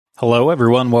Hello,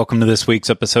 everyone. Welcome to this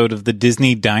week's episode of the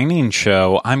Disney Dining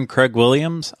Show. I'm Craig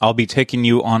Williams. I'll be taking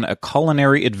you on a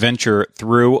culinary adventure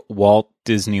through Walt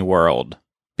Disney World.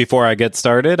 Before I get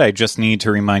started, I just need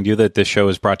to remind you that this show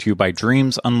is brought to you by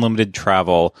Dreams Unlimited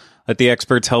Travel. Let the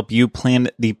experts help you plan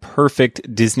the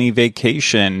perfect Disney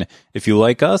vacation. If you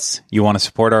like us, you want to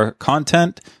support our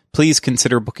content, please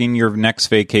consider booking your next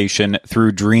vacation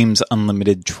through Dreams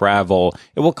Unlimited Travel.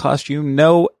 It will cost you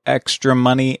no extra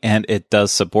money, and it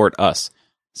does support us.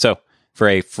 So, for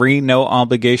a free,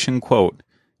 no-obligation quote,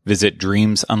 visit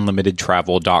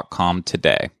dreamsunlimitedtravel.com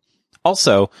today.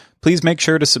 Also, please make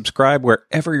sure to subscribe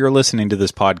wherever you're listening to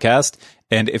this podcast.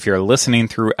 And if you're listening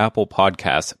through Apple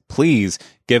Podcasts, please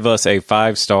give us a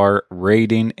 5-star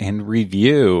rating and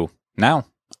review. Now,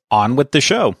 on with the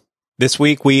show. This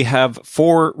week, we have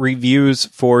 4 reviews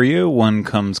for you. One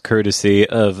comes courtesy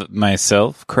of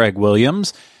myself, Craig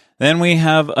Williams. Then we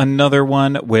have another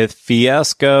one with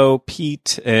Fiasco,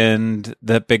 Pete, and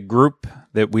that big group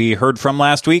that we heard from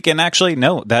last week. And actually,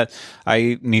 no, that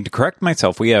I need to correct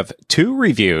myself. We have 2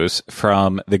 reviews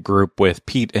from the group with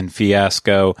Pete and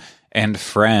Fiasco and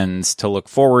friends to look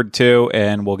forward to,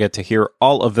 and we'll get to hear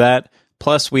all of that.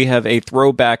 Plus, we have a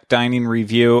throwback dining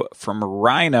review from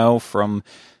Ryno from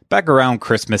back around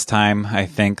Christmas time, I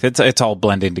think. It's all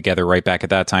blending together right back at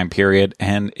that time period.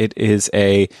 And it is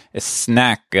a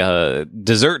snack,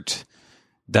 dessert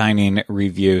dining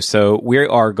review. So we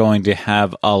are going to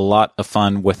have a lot of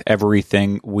fun with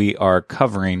everything we are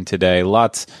covering today.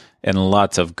 Lots and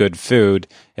lots of good food.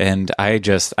 And I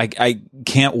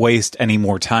can't waste any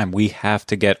more time. We have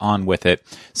to get on with it.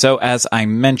 So as I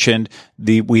mentioned,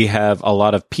 we have a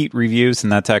lot of Pete reviews,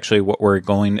 and that's actually what we're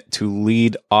going to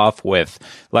lead off with.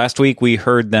 Last week, we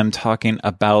heard them talking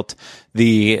about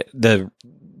the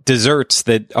desserts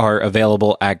that are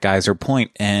available at Geyser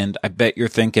Point, and I bet you're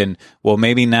thinking, well,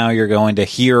 maybe now you're going to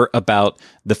hear about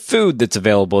the food that's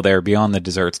available there beyond the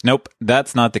desserts. Nope,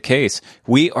 that's not the case.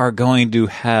 We are going to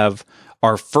have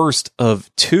our first of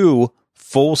 2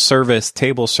 full-service,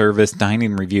 table service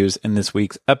dining reviews in this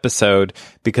week's episode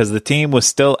because the team was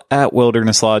still at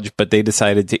Wilderness Lodge, but they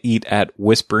decided to eat at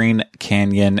Whispering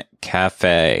Canyon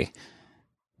Cafe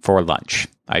for lunch,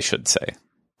 I should say.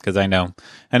 Because I know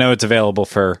it's available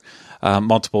for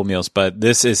multiple meals, but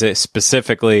this is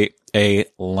specifically a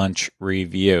lunch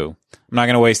review. I'm not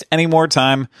going to waste any more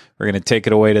time. We're going to take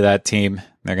it away to that team.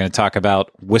 They're going to talk about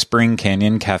Whispering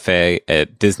Canyon Cafe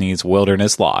at Disney's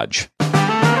Wilderness Lodge.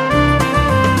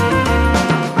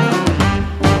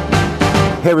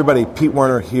 Hey everybody, Pete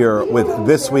Werner here with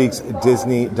this week's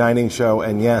Disney Dining Show,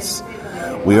 and yes,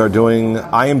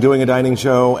 I am doing a dining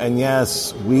show, and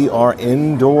yes, we are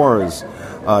indoors.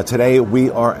 Today we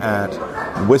are at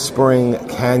Whispering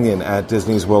Canyon at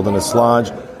Disney's Wilderness Lodge.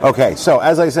 Okay, so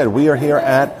as I said, we are here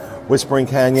at Whispering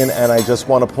Canyon, and I just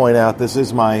want to point out this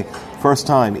is my first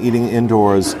time eating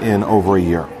indoors in over a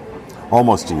year,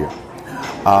 almost a year.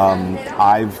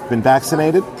 I've been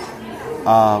vaccinated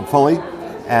fully,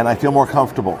 and I feel more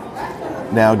comfortable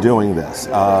now doing this.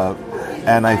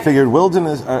 And I figured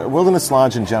Wilderness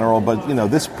Lodge in general, but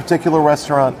this particular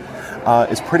restaurant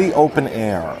is pretty open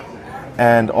air.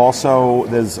 And also,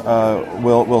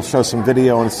 we'll show some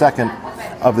video in a second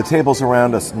of the tables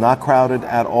around us, not crowded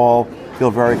at all.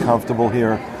 Feel very comfortable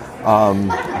here,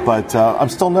 but I'm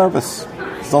still nervous.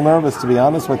 To be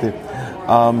honest with you.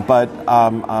 But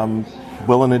I'm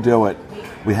willing to do it.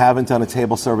 We haven't done a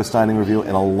table service dining review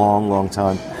in a long, long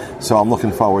time, so I'm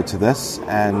looking forward to this.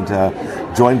 And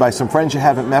joined by some friends you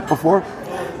haven't met before,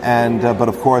 but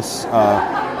of course,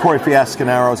 Corey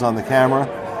Fiasconaro's on the camera.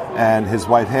 And his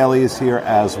wife Haley is here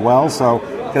as well, so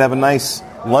we can have a nice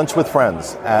lunch with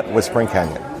friends at Whispering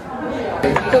Canyon.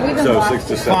 So 6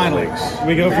 to 7 weeks.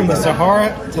 We go from the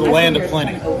Sahara to the land of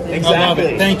plenty. Exactly. I love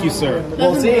it. Thank you, sir.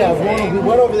 Well, see, we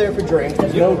went over there for drinks.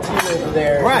 There's no tea over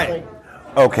there. Right.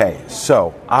 Okay,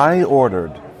 so I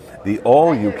ordered the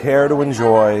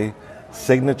all-you-care-to-enjoy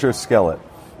signature skillet.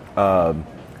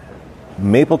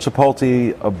 Maple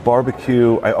chipotle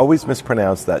barbecue. I always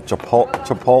mispronounce that.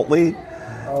 Chipotle,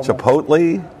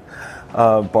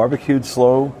 barbecued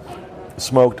slow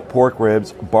smoked pork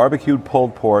ribs, barbecued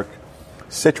pulled pork,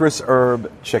 citrus herb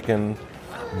chicken,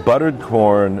 buttered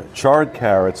corn, charred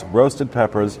carrots, roasted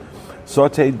peppers,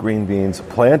 sautéed green beans,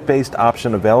 plant-based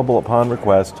option available upon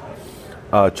request,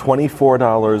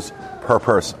 $24 per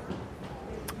person.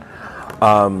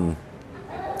 And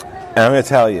I'm going to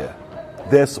tell you,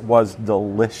 this was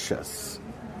delicious.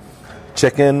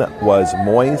 Chicken was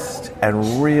moist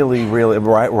and really, really,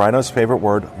 Ryno's favorite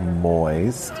word,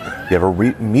 moist. If you ever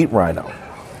meet Ryno,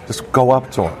 just go up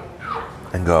to him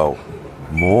and go,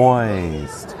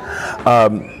 moist.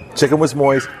 Chicken was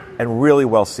moist and really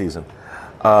well seasoned.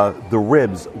 The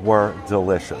ribs were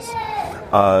delicious.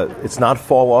 It's not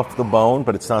fall off the bone,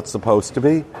 but it's not supposed to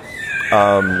be.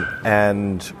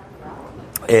 And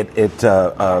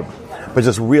but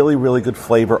just really, really good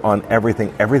flavor on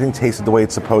everything. Everything tasted the way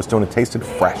it's supposed to, and it tasted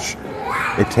fresh.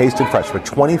 It tasted fresh. For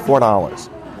 $24,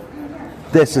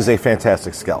 this is a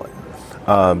fantastic skillet.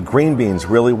 Green beans,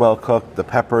 really well cooked. The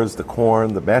peppers, the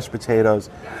corn, the mashed potatoes,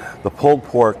 the pulled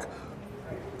pork.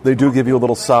 They do give you a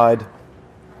little side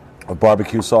of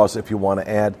barbecue sauce if you want to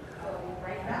add.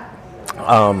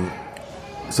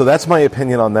 So that's my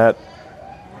opinion on that.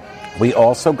 We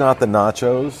also got the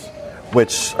nachos,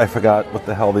 which I forgot what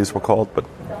the hell these were called, but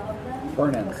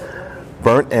Burnt ends.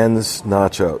 Burnt ends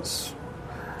nachos.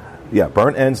 Yeah,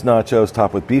 burnt ends nachos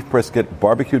topped with beef brisket,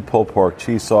 barbecued pulled pork,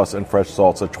 cheese sauce, and fresh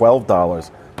salsa.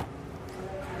 $12.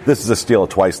 This is a steal at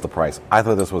twice the price. I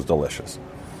thought this was delicious.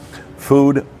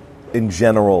 Food in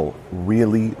general,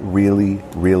 really, really,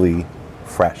 really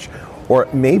fresh. Or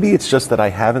maybe it's just that I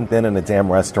haven't been in a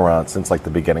damn restaurant since like the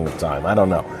beginning of time. I don't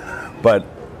know. But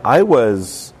I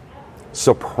was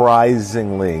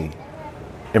surprisingly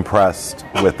impressed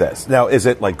with this. Now, is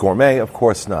it like gourmet? Of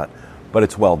course not. But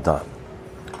it's well done.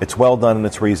 It's well done and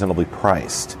it's reasonably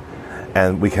priced.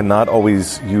 And we cannot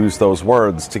always use those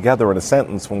words together in a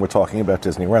sentence when we're talking about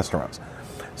Disney restaurants.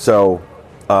 So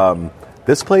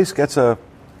this place gets a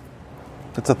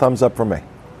thumbs up from me.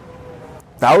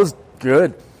 That was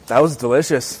good. That was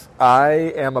delicious. I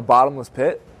am a bottomless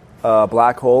pit, a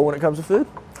black hole when it comes to food.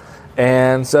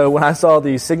 And so when I saw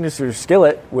the signature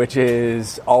skillet, which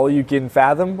is all you can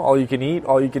fathom, all you can eat,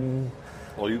 all you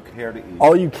care to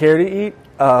eat,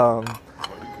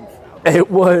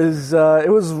 it was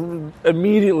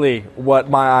immediately what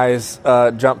my eyes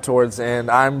jumped towards, and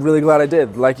I'm really glad I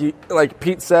did. Like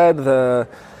Pete said, the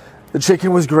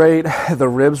chicken was great, the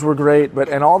ribs were great,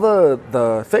 and all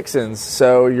the fixins,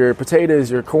 so your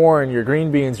potatoes, your corn, your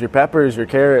green beans, your peppers, your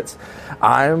carrots,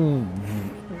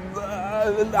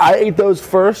 I ate those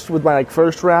first with my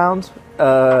first round,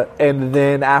 and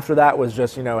then after that was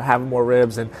just having more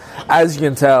ribs. And as you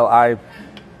can tell, I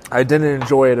didn't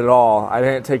enjoy it at all. I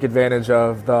didn't take advantage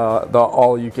of the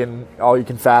all you can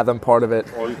fathom part of it,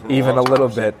 even a little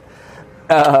bit.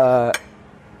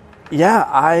 Yeah,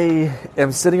 I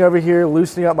am sitting over here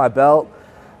loosening up my belt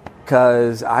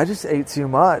because I just ate too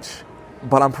much.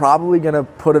 But I'm probably gonna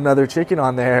put another chicken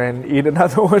on there and eat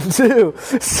another one too.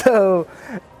 So.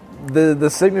 The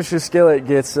signature skillet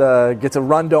gets a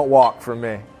run, don't walk from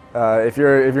me. If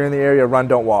you're in the area, run,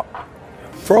 don't walk.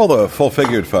 For all the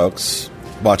full-figured folks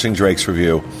watching Drake's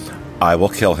review, I will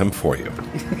kill him for you.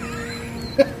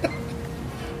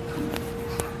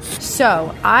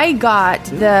 So I got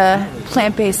the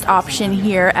plant-based option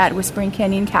here at Whispering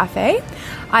Canyon Cafe.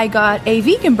 I got a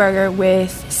vegan burger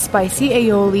with spicy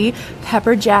aioli,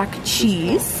 pepper jack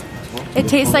cheese. It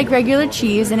tastes like regular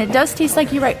cheese, and it does taste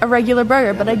like a regular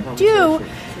burger, but I do...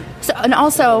 So, and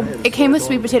also, it came with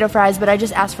sweet potato fries, but I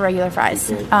just asked for regular fries.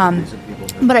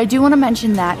 But I do want to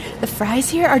mention that the fries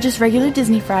here are just regular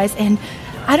Disney fries, and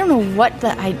I don't know what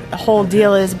the whole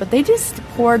deal is, but they just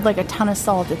poured like a ton of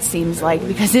salt, it seems like,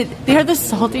 because they're the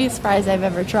saltiest fries I've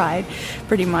ever tried,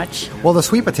 pretty much. Well, the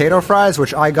sweet potato fries,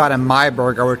 which I got in my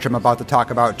burger, which I'm about to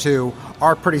talk about too,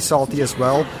 are pretty salty as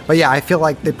well. But yeah, I feel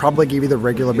like they probably gave you the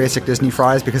regular basic Disney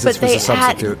fries because this was a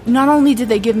substitute. Not only did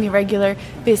they give me regular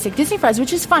basic Disney fries,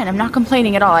 which is fine, I'm not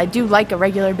complaining at all. I do like a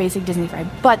regular basic Disney fry,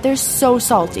 but they're so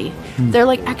salty. They're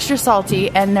like extra salty,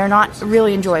 and they're not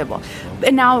really enjoyable.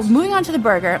 And now, moving on to the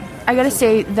burger, I gotta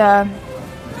say the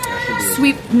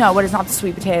sweet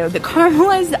potato, the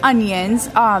caramelized onions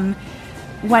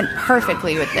went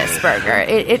perfectly with this burger.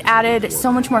 It added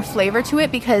so much more flavor to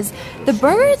it because the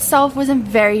burger itself wasn't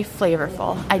very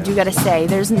flavorful. I do gotta say,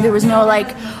 there was no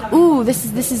like, ooh,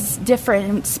 this is different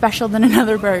and special than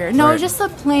another burger. No, right. Just a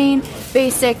plain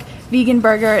basic vegan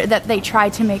burger that they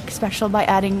tried to make special by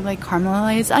adding like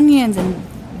caramelized onions and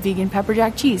vegan pepper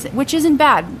jack cheese, which isn't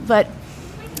bad, but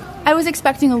I was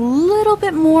expecting a little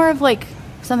bit more of like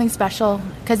something special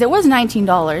because it was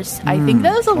 $19. I think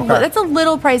that's a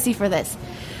little pricey for this,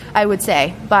 I would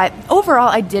say. But overall,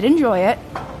 I did enjoy it.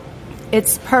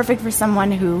 It's perfect for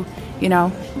someone who,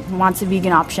 wants a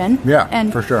vegan option. Yeah,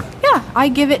 and for sure. Yeah, I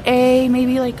give it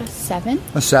maybe like a 7.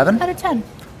 A 7? Out of 10.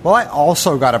 Well, I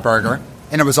also got a burger,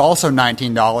 and it was also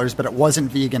 $19, but it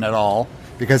wasn't vegan at all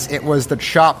because it was the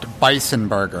chopped bison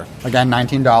burger. Again,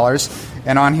 $19.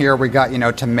 And on here we got,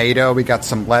 tomato, we got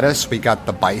some lettuce, we got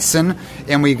the bison,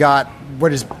 and we got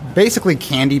what is basically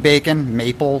candy bacon,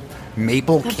 maple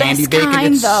candy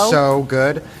bacon. It's so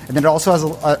good. And then it also has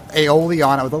a aioli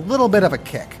on it with a little bit of a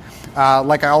kick.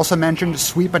 Like I also mentioned,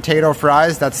 sweet potato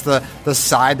fries. That's the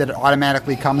side that it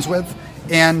automatically comes with.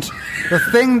 And the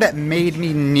thing that made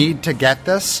me need to get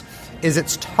this is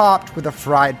it's topped with a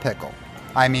fried pickle.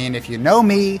 I mean, if you know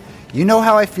me, you know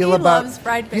how I feel about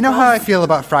fried pickles. You know how I feel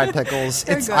about fried pickles.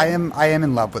 They're good. I am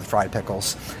in love with fried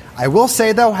pickles. I will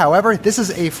say though, however, this is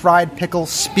a fried pickle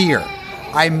spear.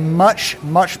 I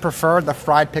much prefer the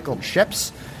fried pickle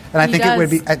chips. And I think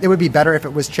it would be better if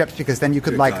it was chips, because then you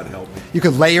could you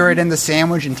could layer it in the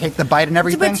sandwich and take the bite and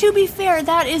everything. But to be fair,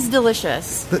 that is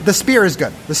delicious. The spear is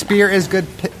good. The spear is good.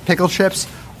 Pickle chips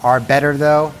are better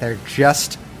though. They're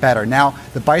just better. Now,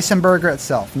 the bison burger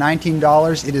itself,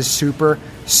 $19. It is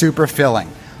super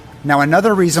filling. Now,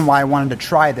 another reason why I wanted to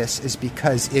try this is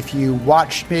because if you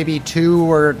watched maybe 2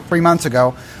 or 3 months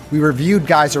ago, we reviewed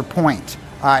Geyser Point.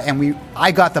 And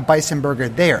I got the bison burger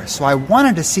there, so I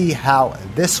wanted to see how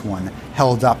this one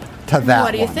held up to that one.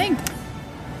 What do you think?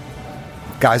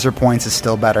 Geyser Points is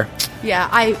still better. Yeah,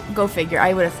 I go figure.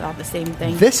 I would have thought the same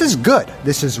thing. This is good.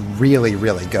 This is really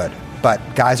good. But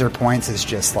Geyser Points is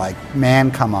just like, man,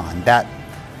 come on.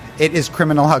 It is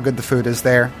criminal how good the food is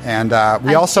there. And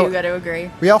we also got to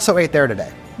agree. We also ate there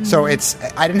today. Mm-hmm. So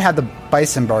I didn't have the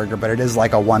bison burger, but it is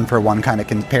like a 1-for-1 kind of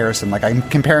comparison. Like I'm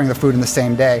comparing the food in the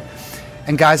same day.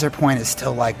 And Geyser Point is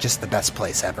still like just the best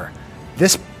place ever.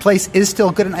 This place is still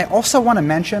good. And I also want to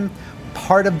mention,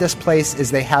 part of this place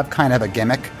is they have kind of a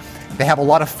gimmick. They have a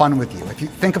lot of fun with you. If you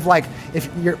think of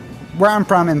where I'm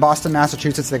from in Boston,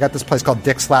 Massachusetts, they got this place called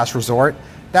Dick's Last Resort.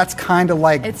 That's kind of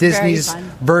like Disney's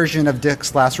version of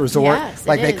Dick's Last Resort. Yes,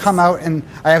 like they come out, and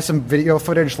I have some video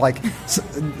footage, like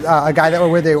a guy that we're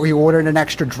with, he ordered an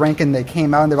extra drink, and they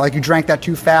came out, and they were like, you drank that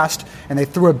too fast, and they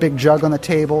threw a big jug on the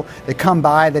table. They come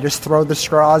by, they just throw the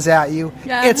straws at you.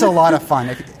 Yeah. It's a lot of fun.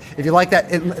 If you like that.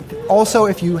 Also,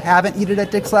 if you haven't eaten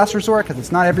at Dick's Last Resort, because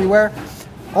it's not everywhere,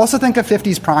 also think of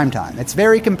 50s primetime. It's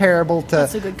very comparable to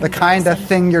the kind of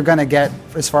thing you're going to get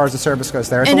as far as the service goes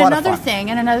there. It's a lot of fun.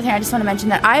 And another thing, I just want to mention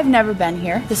that I've never been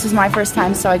here. This is my first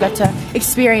time, so I got to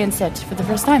experience it for the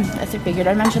first time. I figured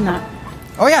I'd mention that.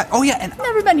 Oh yeah, and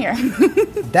never been here.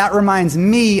 That reminds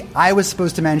me, I was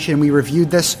supposed to mention, we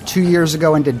reviewed this 2 years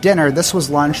ago and did dinner. This was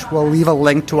lunch. We'll leave a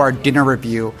link to our dinner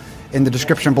review in the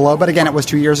description below. But again, it was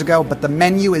 2 years ago, but the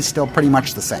menu is still pretty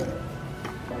much the same.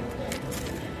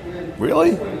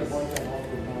 Really?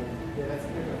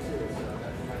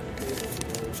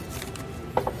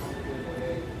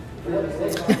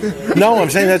 No, I'm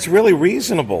saying that's really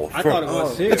reasonable. I thought it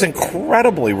was too. That's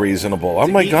incredibly reasonable. Oh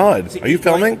my God. Are you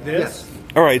filming? Like this?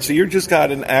 All right, so you just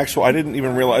got an actual... I didn't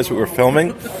even realize we were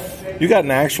filming. You got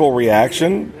an actual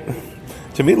reaction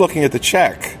to me looking at the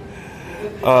check.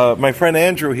 My friend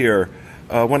Andrew here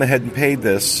went ahead and paid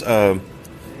this.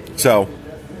 So,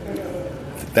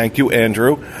 thank you,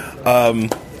 Andrew.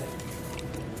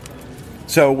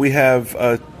 So we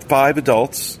have 5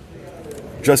 adults,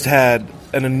 just had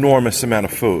an enormous amount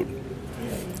of food.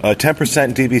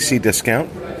 10% DVC discount.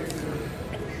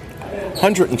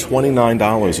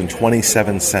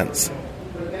 $129.27.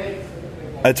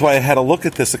 That's why I had to look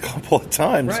at this a couple of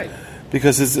times. Right.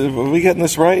 Because are we getting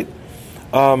this right?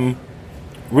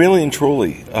 Really and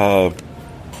truly,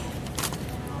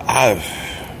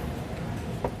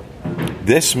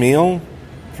 this meal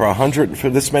for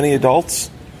this many adults,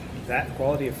 that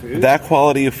quality of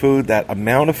food, that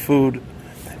amount of food,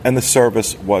 and the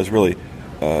service was really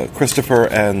Christopher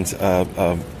and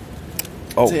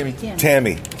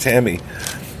Tammy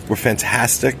were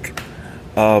fantastic.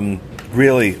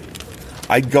 Really,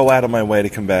 I'd go out of my way to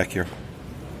come back here.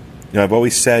 You know, I've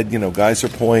always said, Geyser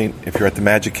Point, if you're at the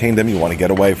Magic Kingdom, you want to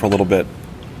get away for a little bit.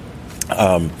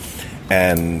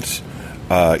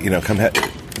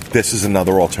 This is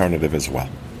another alternative as well.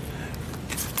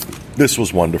 This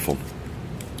was wonderful.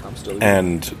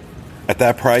 And at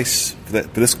that price,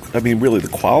 really the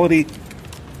quality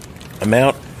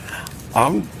amount,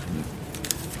 I'm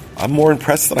more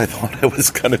impressed than I thought I was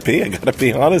going to be. I got to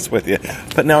be honest with you.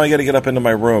 But now I got to get up into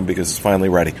my room because it's finally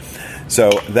ready. So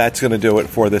that's going to do it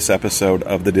for this episode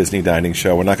of the Disney Dining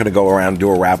Show. We're not going to go around and do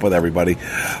a wrap with everybody.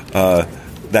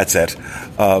 That's it.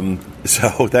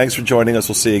 So thanks for joining us.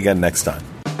 We'll see you again next time.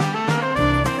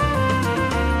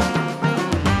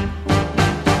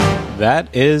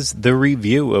 That is the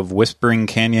review of Whispering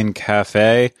Canyon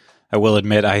Cafe. I will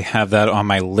admit I have that on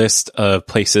my list of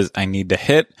places I need to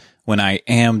hit when I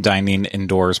am dining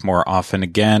indoors more often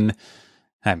again.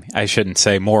 I shouldn't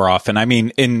say more often. I mean,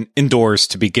 indoors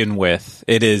to begin with.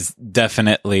 It is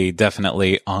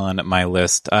definitely on my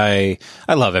list. I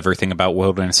love everything about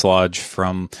Wilderness Lodge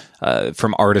from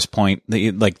Artist Point,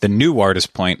 the new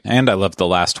Artist Point, and I love the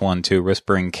last one too,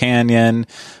 Whispering Canyon.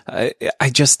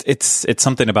 It's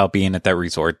something about being at that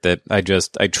resort that I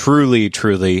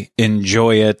truly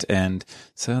enjoy it, and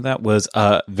so that was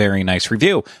a very nice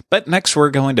review. But next we're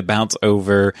going to bounce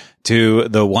over to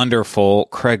the wonderful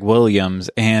Craig Williams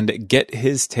and get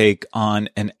his take on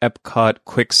an Epcot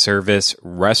quick service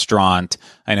restaurant.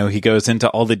 I know he goes into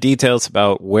all the details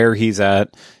about where he's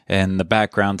at and the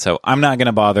background, so I'm not going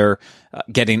to bother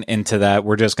getting into that.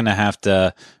 We're going to have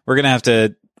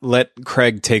to let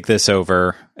Craig take this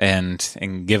over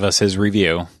and give us his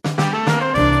review.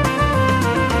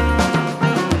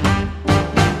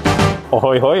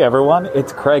 Ahoy, hoy, everyone.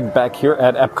 It's Craig back here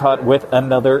at Epcot with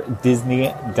another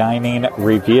Disney dining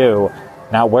review.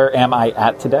 Now, where am I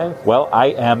at today? Well, I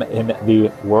am in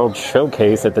the World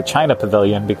Showcase at the China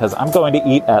Pavilion because I'm going to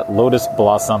eat at Lotus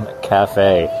Blossom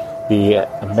Cafe, the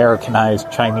Americanized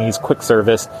Chinese quick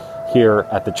service here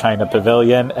at the China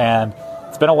Pavilion. And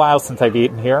it's been a while since I've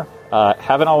eaten here.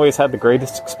 Haven't always had the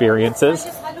greatest experiences,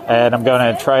 and I'm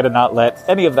going to try to not let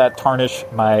any of that tarnish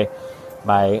my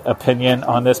opinion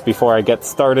on this before I get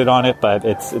started on it, but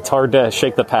it's hard to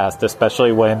shake the past,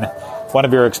 especially when one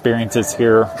of your experiences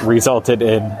here resulted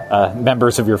in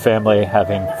members of your family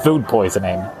having food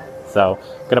poisoning. So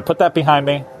I'm going to put that behind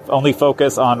me, only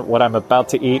focus on what I'm about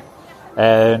to eat,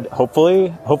 and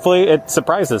hopefully it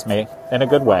surprises me in a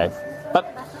good way.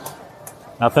 But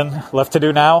nothing left to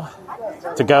do now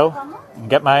to go and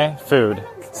get my food.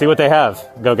 See what they have.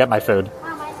 Go get my food.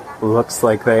 Looks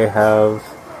like they have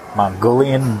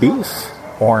Mongolian beef,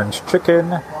 orange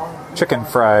chicken, chicken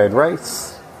fried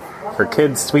rice, for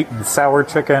kids sweet and sour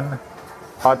chicken,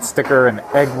 pot sticker and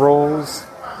egg rolls,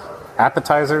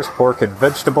 appetizers, pork and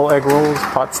vegetable egg rolls,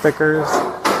 pot stickers,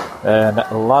 and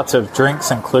lots of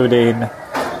drinks including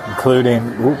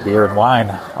beer and wine.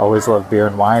 Always love beer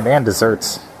and wine, and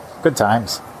desserts. Good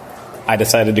times. I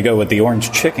decided to go with the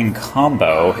orange chicken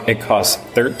combo. It costs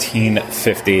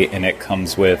 $13.50 and it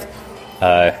comes with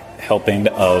helping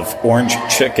of orange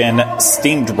chicken,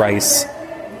 steamed rice,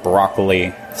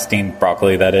 steamed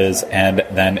broccoli that is, and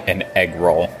then an egg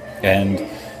roll. And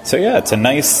so yeah, it's a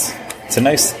nice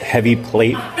heavy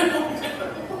plate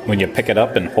when you pick it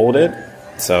up and hold it.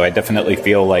 So I definitely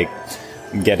feel like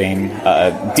I'm getting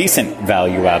a decent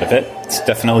value out of it. It's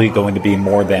definitely going to be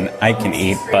more than I can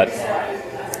eat, but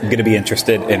I'm going to be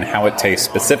interested in how it tastes,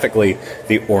 specifically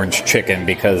the orange chicken,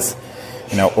 because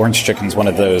orange chicken is one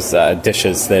of those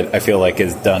dishes that I feel like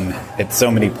is done at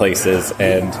so many places,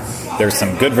 and there's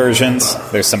some good versions,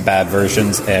 there's some bad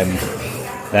versions, and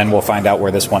then we'll find out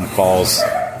where this one falls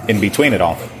in between it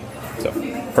all. So,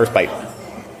 first bite.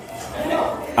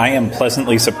 I am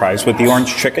pleasantly surprised with the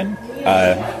orange chicken.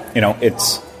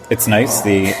 It's nice.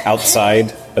 The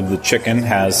outside of the chicken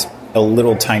has a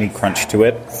little tiny crunch to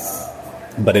it,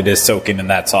 but it is soaking in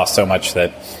that sauce so much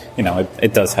that,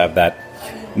 it does have that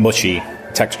mushy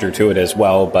texture to it as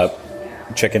well, but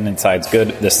chicken inside's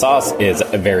good. The sauce is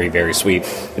very, very sweet.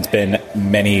 It's been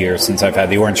many years since I've had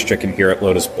the orange chicken here at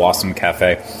Lotus Blossom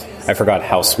Cafe. I forgot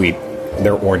how sweet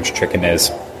their orange chicken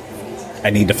is. I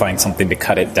need to find something to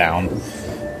cut it down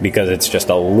because it's just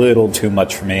a little too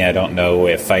much for me. I don't know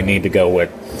if I need to go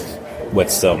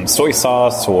with some soy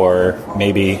sauce, or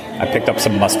maybe I picked up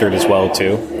some mustard as well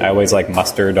too. I always like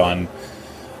mustard on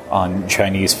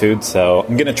Chinese food, so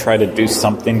I'm going to try to do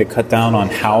something to cut down on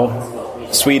how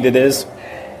sweet it is,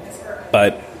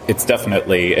 but it's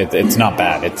definitely, it's not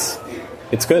bad.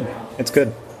 It's good. It's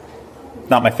good.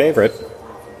 Not my favorite,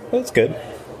 but it's good.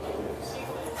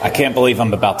 I can't believe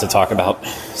I'm about to talk about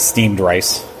steamed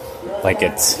rice like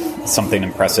it's something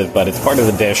impressive, but it's part of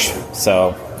the dish,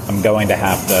 so I'm going to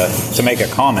have to make a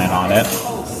comment on it.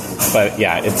 But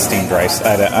yeah, it's steamed rice.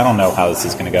 I don't know how this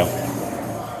is going to go.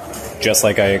 Just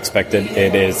like I expected,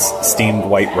 it is steamed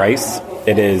white rice.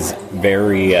 It is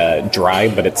very dry,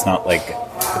 but it's not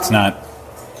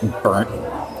burnt.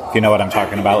 If you know what I'm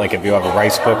talking about, like if you have a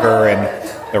rice cooker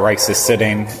and the rice is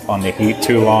sitting on the heat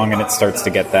too long and it starts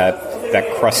to get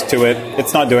that crust to it,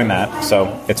 it's not doing that,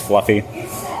 so it's fluffy.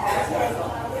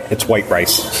 It's white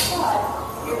rice.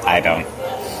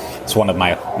 It's one of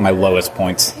my lowest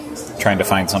points, trying to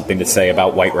find something to say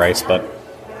about white rice, but...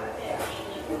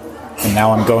 And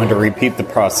now I'm going to repeat the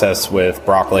process with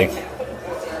broccoli.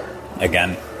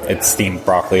 Again, it's steamed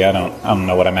broccoli. I don't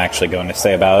know what I'm actually going to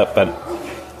say about it, but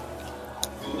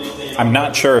I'm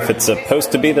not sure if it's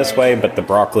supposed to be this way, but the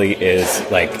broccoli is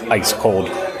like ice cold.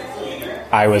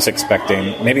 I was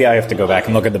expecting, maybe I have to go back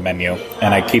and look at the menu,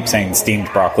 and I keep saying steamed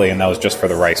broccoli, and that was just for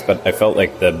the rice, but I felt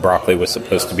like the broccoli was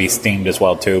supposed to be steamed as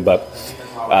well too, but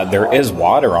there is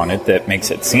water on it that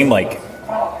makes it seem like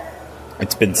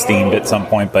it's been steamed at some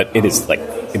point, but it is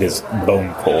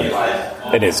bone cold.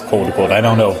 It is cold. I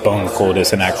don't know if bone cold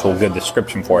is an actual good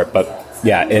description for it, but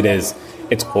yeah,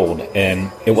 it's cold, and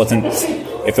it wasn't,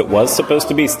 if it was supposed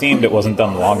to be steamed, it wasn't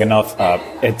done long enough.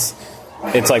 It's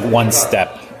like one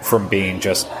step from being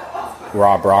just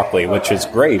raw broccoli, which is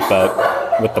great,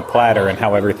 but with the platter and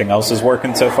how everything else is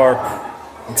working so far,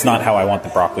 it's not how I want the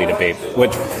broccoli to be,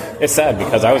 which is sad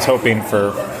because I was hoping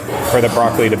for the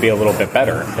broccoli to be a little bit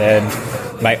better. And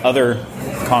my other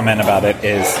comment about it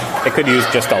is it could use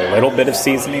just a little bit of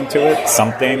seasoning to it,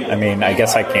 something. I mean, I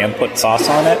guess I can put sauce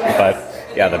on it, but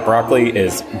yeah, the broccoli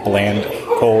is bland,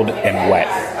 cold, and wet.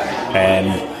 And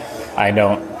I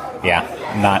don't,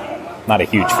 not a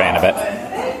huge fan of it.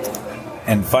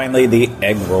 And finally, the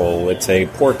egg roll. It's a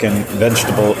pork and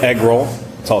vegetable egg roll.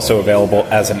 It's also available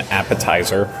as an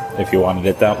appetizer if you wanted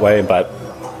it that way, but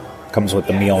comes with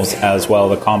the meals as well,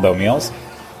 the combo meals.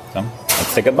 So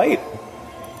let's take a bite.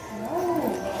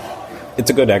 It's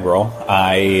a good egg roll.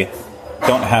 I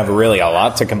don't have really a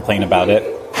lot to complain about it.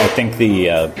 I think the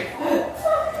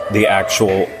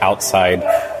actual outside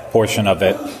portion of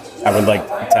it, I would like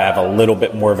to have a little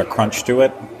bit more of a crunch to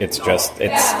it. It's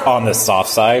on the soft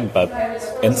side, but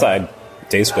inside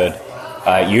tastes good.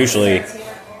 Usually,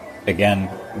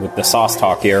 again, with the sauce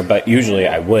talk here, but usually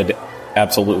I would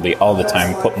absolutely all the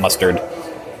time put mustard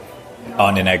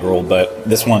on an egg roll, but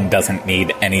this one doesn't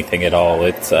need anything at all.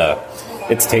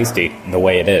 It's tasty the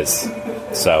way it is.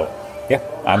 So, yeah,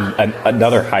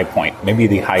 another high point, maybe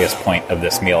the highest point of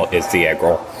this meal is the egg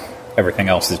roll. Everything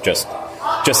else is just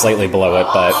slightly below it,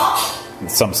 but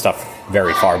some stuff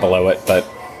very far below it. But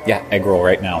yeah, egg roll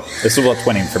right now. This is what's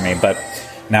winning for me, but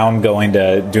now I'm going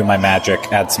to do my magic,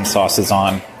 add some sauces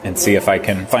on, and see if I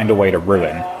can find a way to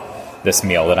ruin this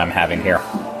meal that I'm having here.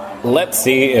 Let's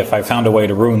see if I found a way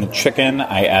to ruin the chicken.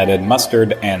 I added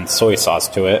mustard and soy sauce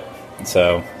to it,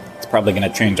 so it's probably going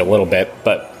to change a little bit,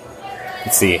 but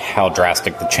let's see how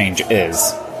drastic the change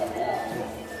is.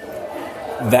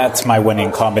 That's my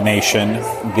winning combination.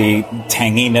 The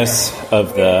tanginess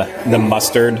of the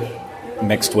mustard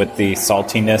mixed with the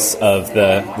saltiness of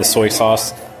the soy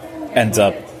sauce ends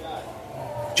up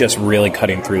just really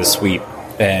cutting through the sweet,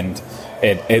 and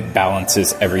it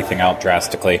balances everything out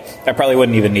drastically. I probably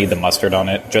wouldn't even need the mustard on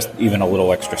it. Just even a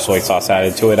little extra soy sauce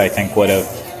added to it, I think, would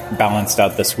have balanced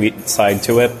out the sweet side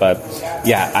to it. But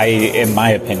yeah, in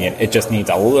my opinion, it just needs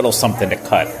a little something to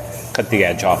cut the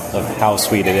edge off of how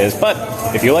sweet it is. But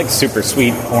if you like super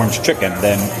sweet orange chicken,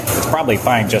 then it's probably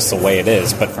fine just the way it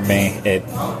is. But for me,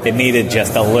 it needed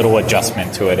just a little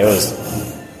adjustment to it. It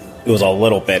was a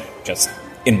little bit just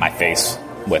in my face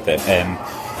with it, and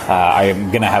I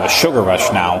am gonna have a sugar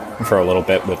rush now for a little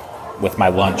bit with my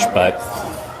lunch, but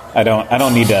I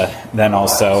don't need to then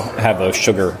also have those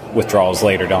sugar withdrawals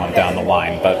later down the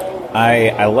line. But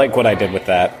I like what I did with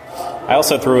that. I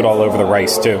also threw it all over the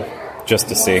rice too, just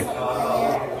to see.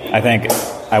 I think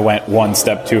I went one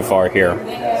step too far here,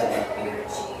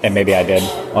 and maybe I did.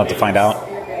 We'll have to find out.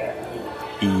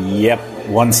 Yep,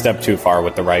 one step too far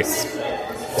with the rice,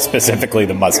 specifically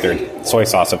the mustard. Soy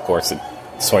sauce, of course.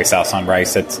 Soy sauce on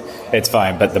rice, it's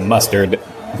fine, but the mustard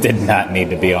did not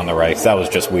need to be on the rice. That was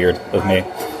just weird of me.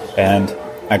 And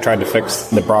I tried to fix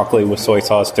the broccoli with soy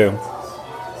sauce too.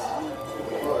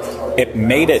 It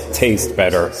made it taste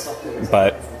better,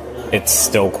 but it's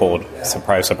still cold.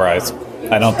 Surprise, surprise.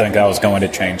 I don't think that was going to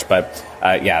change, but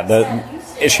yeah, the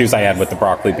issues I had with the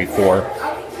broccoli before,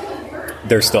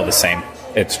 they're still the same.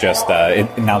 It's just,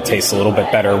 it now tastes a little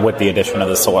bit better with the addition of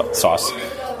the soy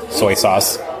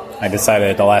sauce. I decided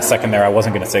at the last second there I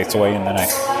wasn't going to say soy, and then I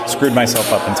screwed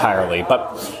myself up entirely.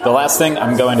 But the last thing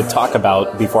I'm going to talk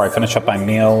about before I finish up my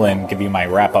meal and give you my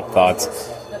wrap-up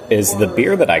thoughts is the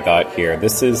beer that I got here.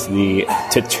 This is the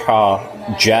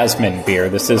Terrace Jasmine beer.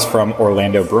 This is from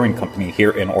Orlando Brewing Company here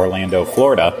in Orlando,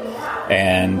 Florida.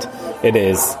 And it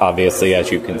is, obviously, as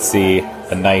you can see,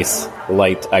 a nice,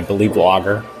 light, I believe,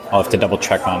 lager. I'll have to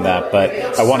double-check on that.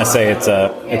 But I want to say it's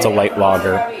a light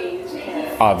lager,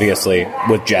 obviously,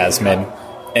 with jasmine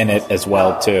in it as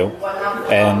well, too.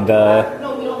 And,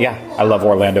 yeah, I love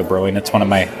Orlando Brewing. It's one of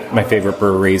my favorite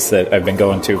breweries that I've been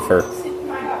going to for,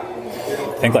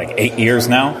 I think, like 8 years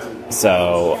now.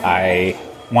 So I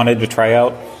wanted to try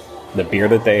out the beer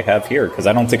that they have here, because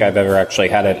I don't think I've ever actually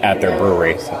had it at their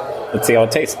brewery. So let's see how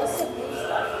it tastes.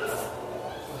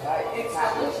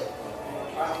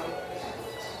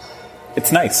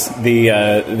 It's nice.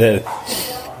 The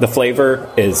flavor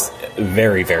is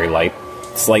very, very light.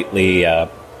 slightly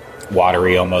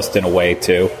watery almost in a way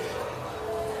too.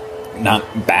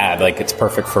 Not bad, like it's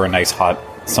perfect for a nice hot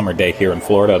summer day here in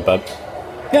Florida, but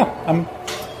yeah,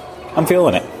 I'm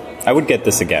feeling it. I would get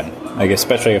this again, like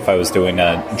especially if I was doing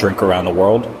a drink around the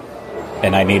world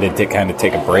and I needed to kind of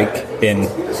take a break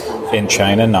in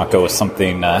China, not go with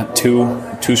something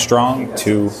too strong,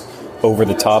 too over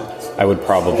the top. I'd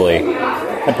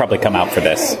probably come out for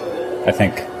this. I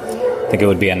think it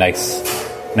would be a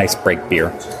nice break beer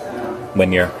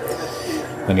when you're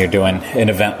doing an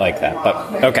event like that.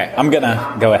 But okay, I'm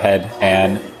gonna go ahead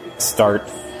and start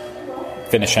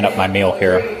finishing up my meal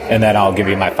here, and then I'll give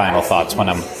you my final thoughts when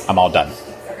I'm all done.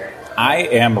 I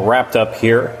am wrapped up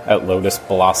here at Lotus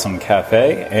Blossom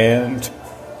Cafe, and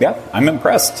yeah, I'm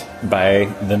impressed by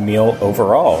the meal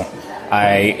overall.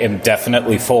 I am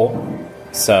definitely full.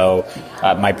 So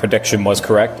my prediction was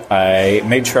correct. I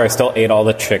made sure I still ate all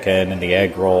the chicken and the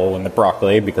egg roll and the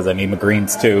broccoli because I need my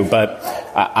greens too. But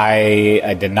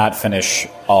I did not finish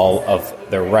all of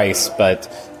the rice. But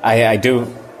I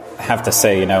do have to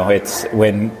say, it's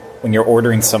when you're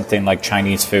ordering something like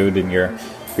Chinese food and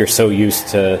you're so used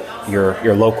to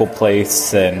your local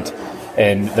place and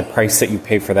the price that you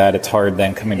pay for that, it's hard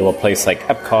then coming to a place like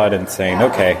Epcot and saying,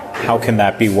 okay, how can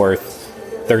that be worth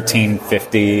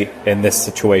 $13.50 in this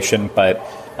situation? But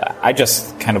I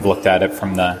just kind of looked at it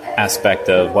from the aspect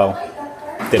of, well,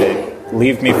 did it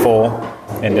leave me full,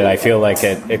 and did I feel like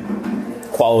it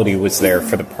quality was there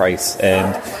for the price?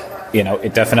 And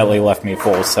it definitely left me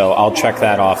full, so I'll check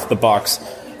that off the box.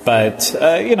 But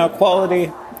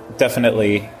quality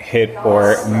definitely hit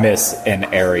or miss in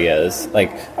areas.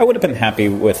 Like, I would have been happy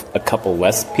with a couple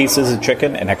less pieces of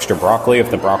chicken and extra broccoli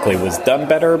if the broccoli was done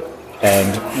better.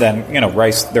 And then,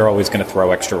 rice, they're always going to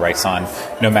throw extra rice on.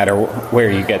 No matter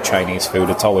where you get Chinese food,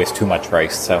 it's always too much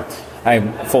rice. So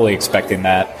I'm fully expecting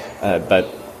that.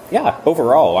 But yeah,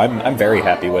 overall, I'm very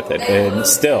happy with it. And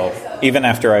still, even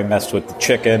after I messed with the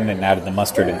chicken and added the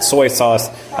mustard and soy sauce,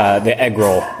 the egg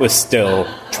roll was still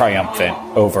triumphant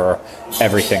over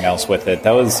everything else with it.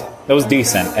 That was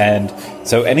decent. And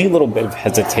so any little bit of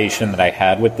hesitation that I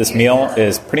had with this meal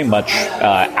is pretty much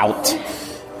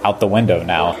out the window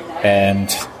now. And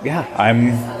yeah,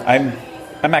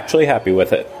 I'm actually happy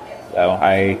with it. So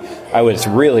I was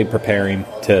really preparing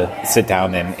to sit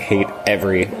down and hate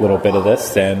every little bit of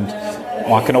this, and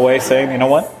walking away saying, you know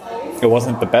what, it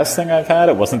wasn't the best thing I've had,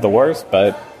 it wasn't the worst,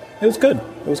 but it was good.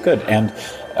 It was good. And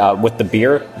with the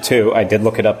beer too, I did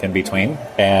look it up in between,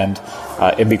 and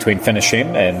in between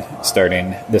finishing and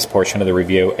starting this portion of the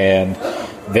review, and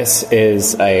this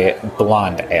is a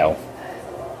blonde ale.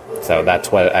 So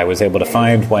that's what I was able to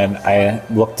find when I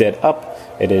looked it up.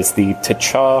 It is the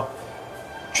Tcha,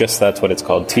 just that's what it's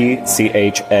called,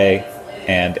 TCHA,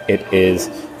 and it is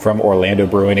from Orlando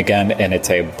Brewing again, and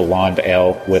it's a blonde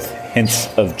ale with hints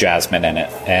of jasmine in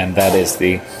it. And that is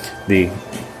the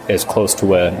as close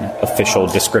to an official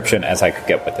description as I could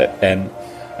get with it. And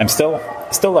I'm still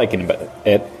liking it.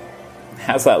 It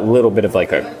has that little bit of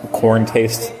like a corn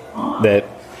taste that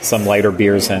some lighter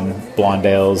beers and blonde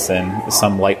ales and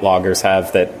some light lagers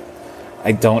have, that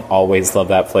I don't always love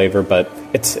that flavor, but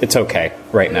it's okay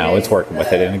right now. It's working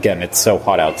with it. And again, it's so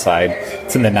hot outside.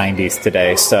 It's in the 90s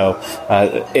today, so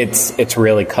it's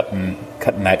really cutting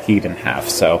that heat in half.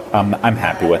 So I'm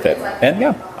happy with it. And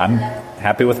yeah, I'm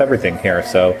happy with everything here.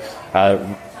 So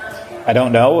I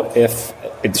don't know if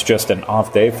it's just an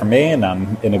off day for me and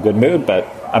I'm in a good mood, but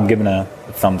I'm giving a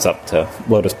thumbs up to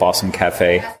Lotus Blossom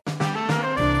Cafe.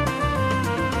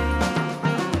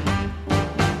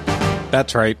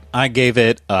 That's right. I gave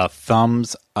it a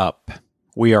thumbs up.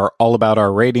 We are all about our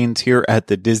ratings here at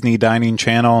the Disney Dining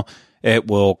Channel. It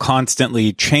will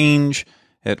constantly change.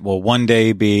 It will one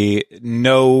day be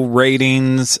no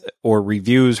ratings or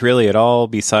reviews really at all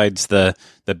besides the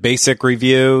basic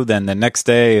review. Then the next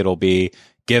day it'll be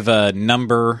give a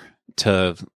number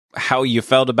to how you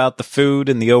felt about the food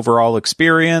and the overall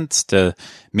experience, to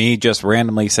me just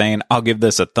randomly saying, I'll give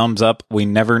this a thumbs up. We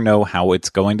never know how it's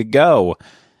going to go.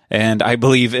 And I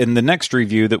believe in the next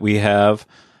review that we have,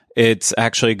 it's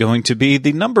actually going to be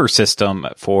the number system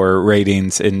for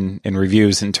ratings in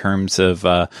reviews in terms of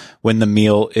when the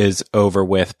meal is over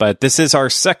with. But this is our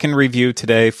second review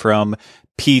today from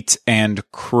Pete and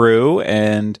crew,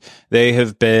 and they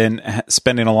have been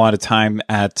spending a lot of time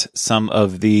at some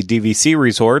of the DVC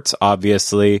resorts.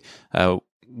 Obviously,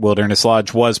 Wilderness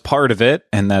Lodge was part of it,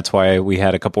 and that's why we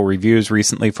had a couple reviews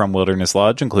recently from Wilderness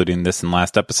Lodge, including this and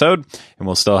last episode, and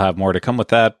we'll still have more to come with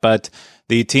that. But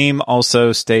the team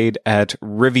also stayed at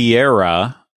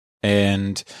Riviera,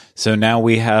 and so now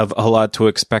we have a lot to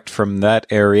expect from that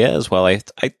area as well. I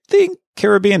think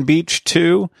Caribbean Beach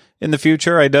too in the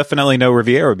future. I definitely know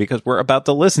Riviera because we're about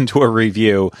to listen to a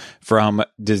review from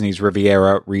Disney's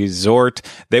Riviera Resort.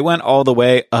 They went all the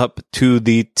way up to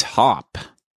the top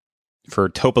for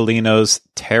Topolino's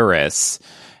Terrace.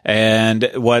 And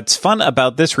what's fun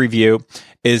about this review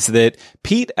is that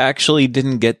Pete actually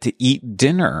didn't get to eat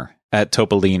dinner at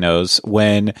Topolino's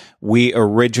when we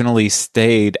originally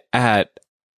stayed at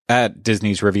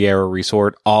Disney's Riviera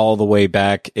Resort all the way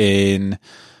back in,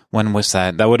 when was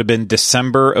that? That would have been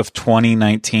December of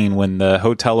 2019 when the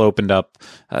hotel opened up.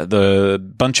 The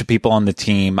bunch of people on the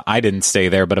team, I didn't stay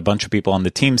there, but a bunch of people on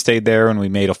the team stayed there, and we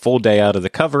made a full day out of the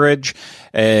coverage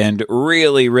and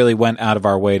really, really went out of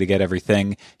our way to get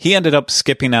everything. He ended up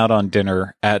skipping out on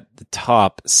dinner at the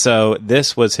top, so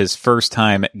this was his first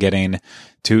time getting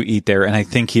to eat there, and I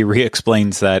think he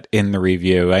re-explains that in the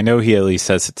review. I know he at least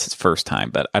says it's his first time,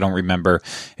 but I don't remember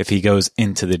if he goes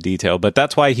into the detail. But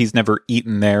that's why he's never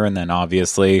eaten there, and then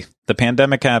obviously the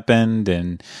pandemic happened,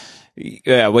 and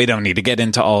yeah, we don't need to get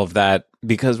into all of that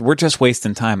because we're just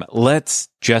wasting time. Let's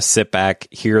just sit back,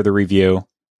 hear the review.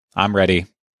 I'm ready.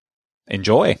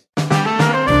 Enjoy.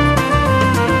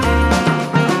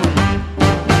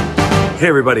 Hey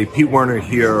everybody, Pete Werner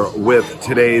here with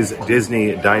today's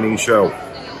Disney Dining Show.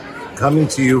 Coming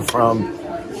to you from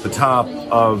the top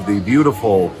of the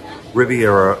beautiful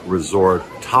Riviera Resort,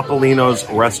 Topolino's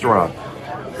restaurant.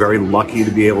 Very lucky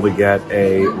to be able to get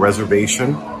a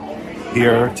reservation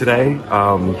here today.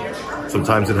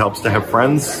 Sometimes it helps to have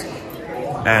friends,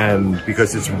 and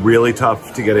because it's really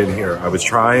tough to get in here. I was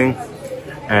trying,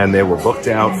 and they were booked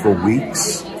out for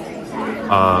weeks.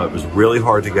 It was really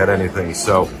hard to get anything.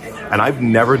 And I've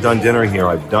never done dinner here.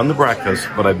 I've done the breakfast,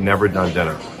 but I've never done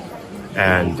dinner.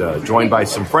 And joined by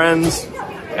some friends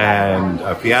and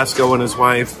Fiasco and his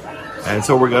wife. And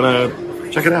so we're going to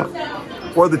check it out.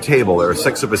 For the table, there are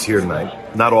 6 of us here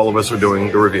tonight. Not all of us are doing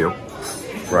the review,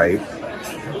 right?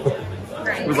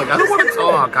 He was like, I don't want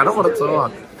to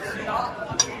talk.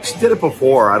 She did it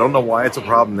before. I don't know why it's a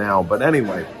problem now. But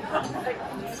anyway,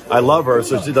 I love her,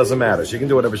 so it doesn't matter. She can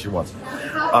do whatever she wants.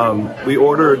 We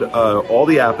ordered all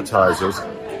the appetizers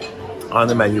on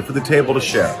the menu for the table to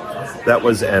share. That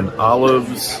was an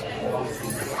olives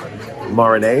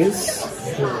marinade,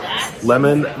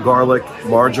 lemon, garlic,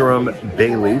 marjoram,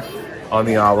 bay leaf on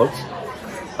the olives,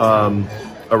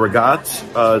 a regat,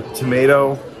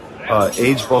 tomato,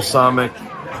 aged balsamic,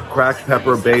 cracked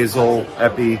pepper, basil,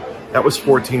 epi. That was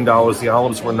 $14. The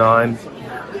olives were $9.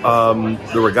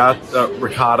 The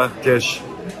ricotta dish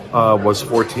was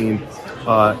 $14.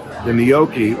 The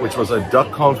gnocchi, which was a duck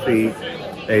confit,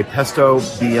 a pesto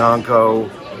bianco,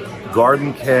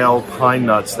 garden kale, pine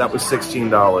nuts, that was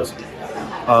 $16.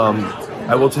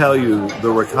 I will tell you, the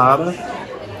ricotta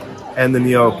and the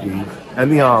gnocchi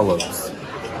and the olives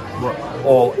were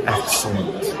all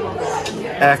excellent.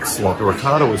 Excellent. The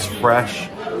ricotta was fresh.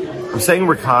 I'm saying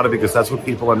ricotta because that's what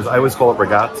people understand. I always call it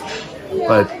regat,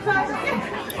 but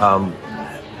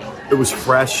it was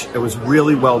fresh. It was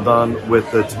really well done with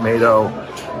the tomato,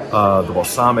 the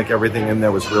balsamic, everything in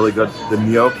there was really good. The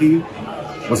gnocchi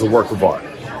was a work of art.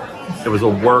 It was a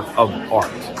work of art.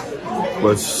 It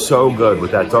was so good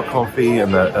with that duck confit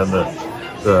and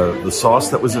the sauce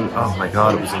that was in. Oh my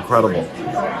God, it was incredible.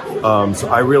 So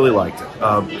I really liked it.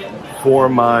 For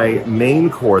my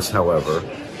main course, however,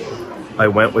 I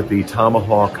went with the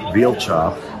tomahawk veal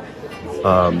chop.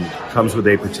 Comes with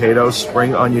a potato,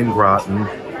 spring onion gratin,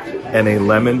 and a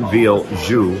lemon veal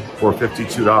jus for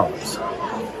 $52.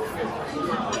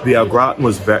 The au gratin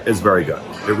is very good.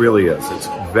 It really is. It's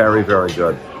very, very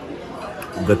good.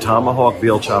 The tomahawk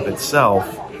veal chop itself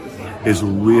is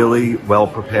really well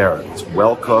prepared. It's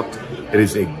well cooked. It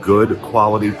is a good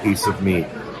quality piece of meat.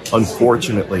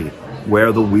 Unfortunately,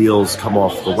 where the wheels come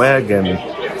off the wagon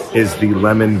is the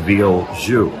lemon veal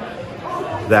jus.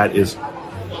 That is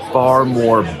far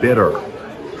more bitter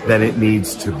than it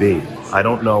needs to be. I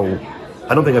don't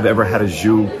think I've ever had a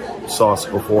jus sauce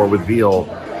before with veal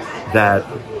that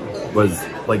was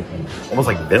almost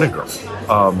like vinegar.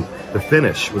 The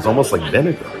finish was almost like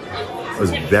vinegar. It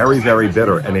was very, very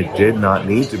bitter, and it did not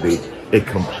need to be. It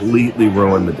completely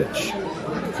ruined the dish.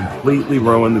 Completely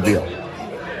ruined the veal.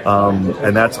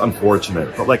 And that's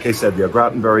unfortunate. But like I said, the au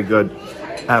gratin, very good.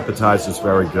 Appetizers,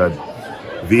 very good.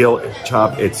 Veal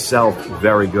chop itself,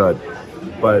 very good.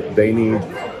 But they need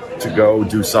to go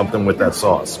do something with that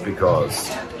sauce because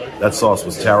that sauce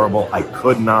was terrible. I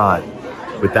could not,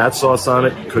 with that sauce on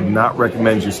it, could not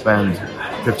recommend you spend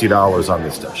 $50 on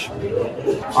this dish.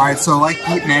 All right, so like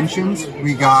Pete mentioned,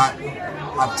 we got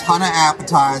a ton of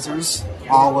appetizers,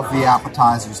 all of the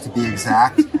appetizers to be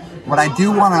exact. What I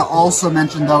do want to also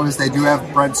mention, though, is they do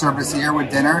have bread service here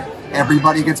with dinner.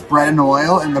 Everybody gets bread and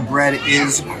oil, and the bread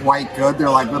is quite good. They're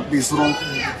like these little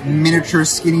miniature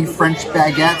skinny French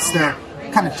baguettes. They're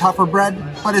kind of tougher bread,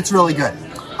 but it's really good.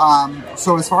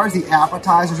 So as far as the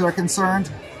appetizers are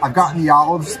concerned, I've gotten the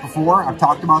olives before. I've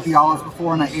talked about the olives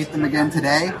before, and I ate them again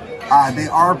today. They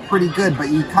are pretty good, but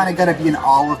you kind of got to be an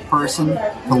olive person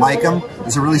to like them.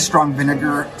 There's a really strong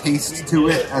vinegar taste to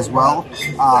it as well,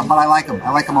 but I like them.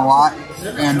 I like them a lot,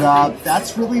 and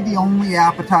that's really the only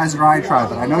appetizer I tried.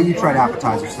 But I know you tried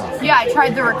appetizer stuff. Yeah, I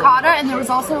tried the ricotta, and there was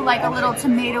also like a little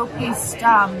tomato paste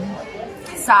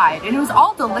side, and it was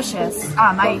all delicious.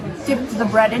 I dipped the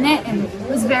bread in it, and it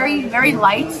was very, very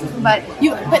light,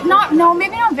 maybe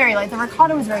not very light. The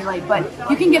ricotta was very light, but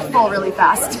you can get full really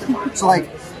fast. So like,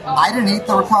 I didn't eat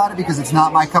the ricotta because it's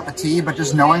not my cup of tea, but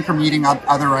just knowing from eating at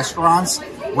other restaurants,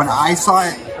 when I saw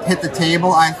it hit the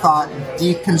table, I thought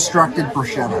deconstructed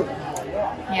bruschetta.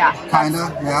 Yeah.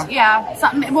 Kinda, yeah? Yeah,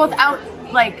 something, without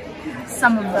like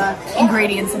some of the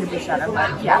ingredients in the bruschetta,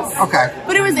 but yes. Okay.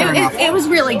 But it was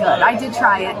really good. I did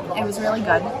try it. It was really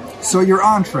good. So your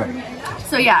entree.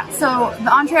 So the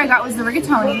entree I got was the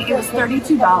rigatoni. It was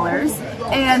 $32,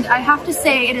 and I have to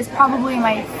say it is probably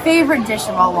my favorite dish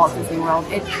of all Walt Disney World.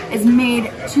 It is made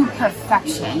to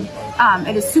perfection.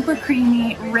 It is super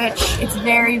creamy, rich. It's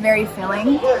very, very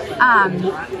filling. I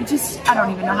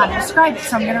don't even know how to describe it,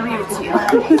 so I'm going to read it to you.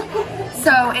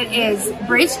 So it is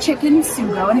braised chicken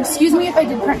sugo, and excuse me if I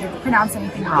did pronounce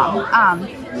anything wrong.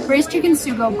 Braised chicken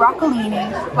sugo,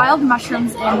 broccolini, wild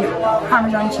mushrooms, and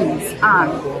Parmesan cheese.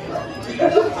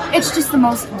 It's just the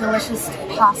most delicious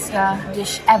pasta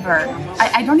dish ever.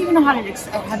 I don't even know how to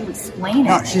explain it.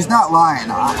 No, she's not lying.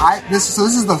 This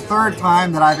is the third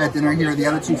time that I've had dinner here. The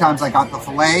other two times I got the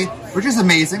filet, which is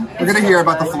amazing. We're going to hear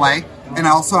about the filet. And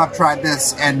I also have tried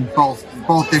this, and both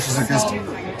dishes are just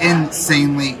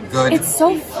insanely good. It's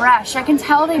so fresh. I can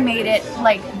tell they made it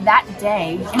like that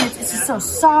day, and it's just so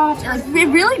soft. It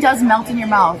really does melt in your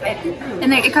mouth.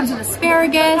 It comes with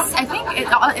asparagus. I think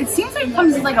it seems like it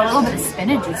comes with like a little bit of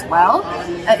spinach as well.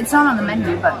 It's not on the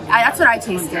menu, but that's what I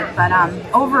tasted. But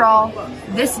overall,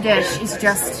 this dish is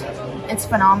it's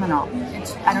phenomenal.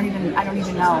 I don't even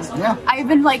know. Yeah. I've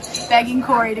been like begging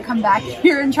Corey to come back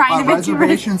here and trying to make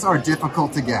reservations are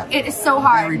difficult to get. It is so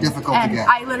hard. Very difficult to get.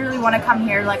 I literally want to come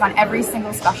here like on every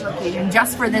single special occasion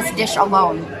just for this dish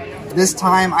alone. This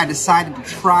time I decided to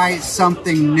try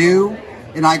something new,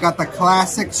 and I got the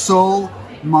classic Sol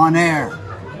Monaire.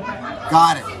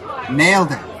 Got it.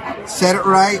 Nailed it. Said it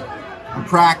right and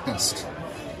practiced.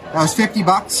 That was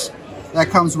 $50. That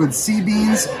comes with sea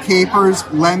beans, capers,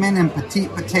 lemon, and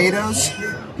petite potatoes.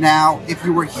 Now, if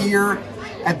you were here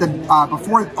at the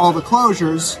before all the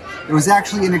closures, there was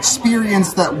actually an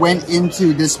experience that went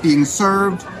into this being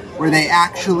served, where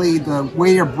the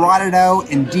waiter brought it out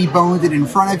and deboned it in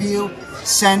front of you.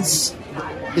 Since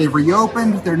they've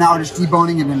reopened, they're now just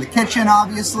deboning it in the kitchen,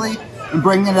 obviously, and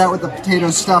bringing it out with the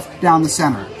potato stuffed down the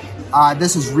center.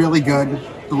 This is really good.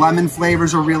 The lemon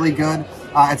flavors are really good.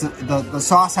 The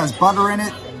sauce has butter in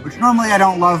it, which normally I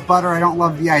don't love butter. I don't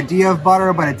love the idea of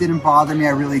butter, but it didn't bother me.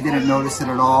 I really didn't notice it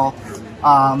at all.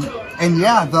 And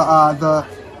yeah,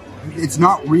 it's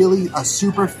not really a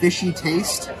super fishy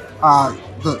taste.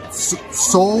 The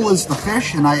sole is the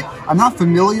fish, and I'm not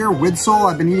familiar with sole.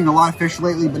 I've been eating a lot of fish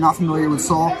lately, but not familiar with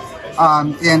sole.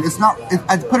 And it's not.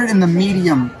 I'd put it in the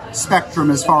medium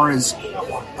spectrum as far as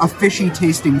a fishy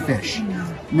tasting fish.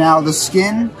 Now the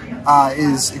skin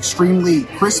is extremely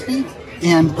crispy,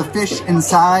 and the fish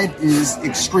inside is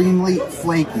extremely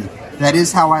flaky. That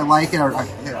is how I like it.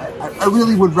 I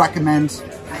really would recommend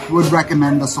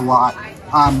this a lot.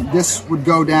 This would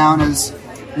go down as,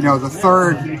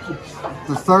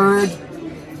 the third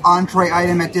entree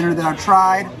item at dinner that I've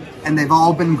tried, and they've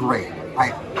all been great.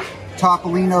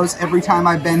 Topolinos every time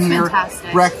I've been here.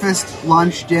 Fantastic. Breakfast,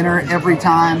 lunch, dinner, every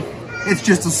time. It's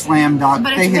just a slam dunk.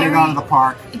 They hit it out of the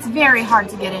park. It's very hard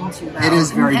to get into, though. It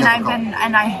is very difficult.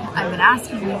 I've been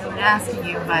asking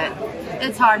you, but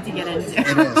it's hard to get into.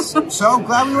 It is. So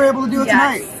glad we were able to do it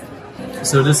tonight.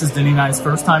 So this is Denny and I's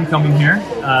first time coming here.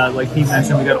 Like Pete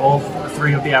mentioned, we got all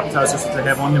three of the appetizers that they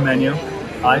have on the menu.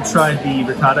 I tried the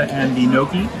ricotta and the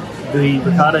gnocchi. The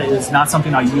ricotta is not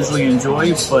something I usually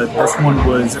enjoy, but this one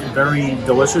was very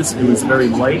delicious. It was very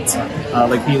light,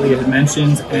 like Pete had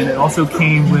mentioned, and it also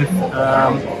came with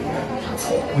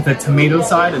a tomato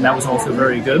side, and that was also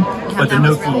very good. But the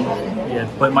gnocchi,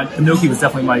 the gnocchi was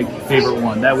definitely my favorite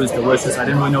one. That was delicious. I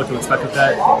didn't really know what to expect with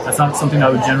that. That's not something I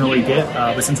would generally get,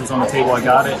 but since it was on the table, I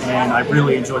got it, and I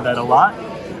really enjoyed that a lot.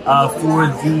 For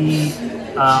the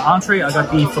Entree, I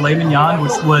got the filet mignon,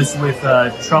 which was with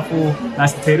truffle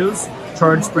mashed potatoes,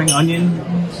 charred spring onion,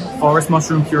 forest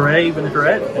mushroom puree,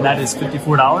 vinaigrette, and that is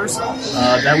 $54.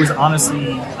 That was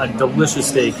honestly a delicious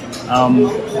steak.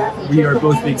 We are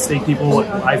both big steak people.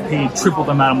 I've paid triple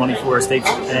the amount of money for a steak,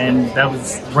 and that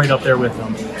was right up there with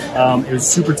them. It was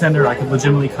super tender. I could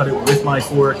legitimately cut it with my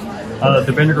fork.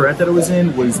 The vinaigrette that it was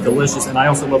in was delicious, and I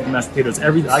also love the mashed potatoes.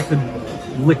 I could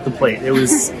lick the plate. It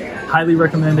was highly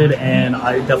recommended, and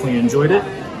I definitely enjoyed it.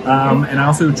 And I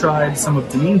also tried some of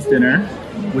Danine's dinner,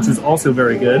 which was also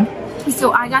very good.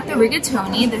 So I got the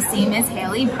rigatoni, the same as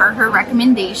Haley, per her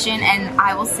recommendation, and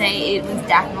I will say it was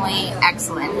definitely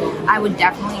excellent. I would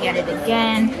definitely get it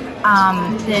again.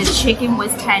 The chicken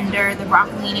was tender, the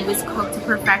broccolini was cooked to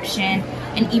perfection,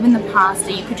 and even the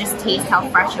pasta, you could just taste how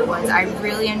fresh it was. I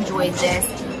really enjoyed this.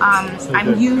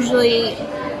 I'm usually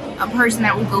a person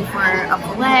that will go for a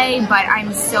filet, but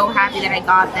I'm so happy that I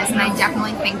got this, and I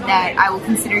definitely think that I will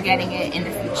consider getting it in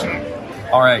the future.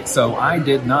 All right, so I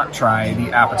did not try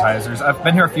the appetizers. I've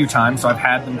been here a few times, so I've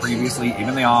had them previously,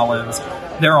 even the olives.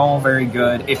 They're all very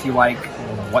good if you like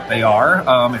what they are.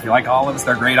 If you like olives,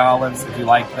 they're great olives. If you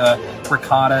like the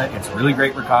ricotta, it's really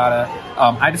great ricotta.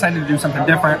 I decided to do something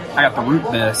different. I got the root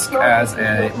bisque as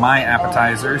my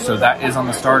appetizer, so that is on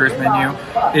the starters menu.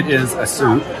 It is a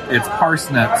soup. It's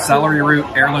parsnip, celery root,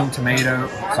 heirloom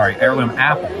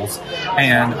apples,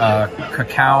 and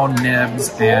cacao nibs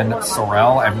and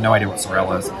sorrel. I have no idea what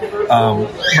sorrel is.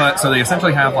 But so they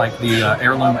essentially have like the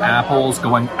heirloom apples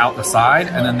going out the side,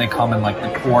 and then they come in like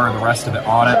the core, the rest of it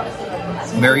on it.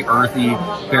 Very earthy,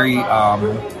 very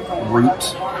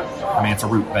root. I mean, it's a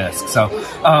root bisque, so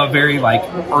very like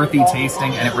earthy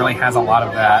tasting, and it really has a lot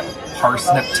of that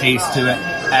parsnip taste to it.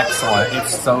 Excellent.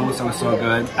 It's so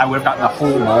good. I would have gotten a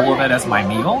whole bowl of it as my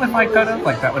meal if I could have.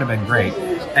 Like, that would have been great.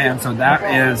 And so that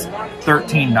is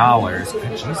 $13.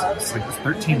 Jesus, like, it's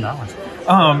 $13.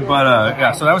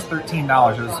 Yeah, so that was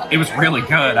 $13. It was really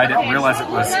good. I didn't realize it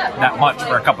was that much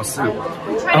for a cup of soup.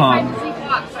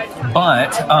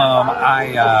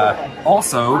 I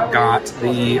also got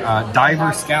the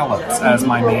diver scallops as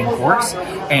my main course,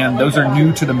 and those are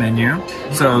new to the menu.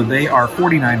 So they are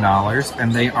 $49,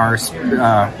 and they are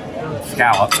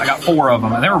scallops. I got 4 of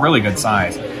them, and they were really good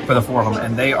size for the 4 of them,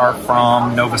 and they are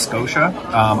from Nova Scotia.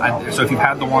 So if you've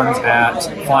had the ones at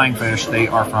Flying Fish, they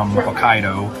are from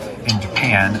Hokkaido in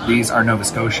Japan. These are Nova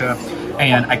Scotia.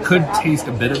 And I could taste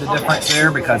a bit of the difference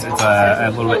there because it's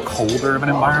a little bit colder of an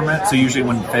environment. So usually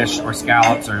when fish or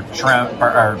scallops or shrimp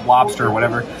or lobster or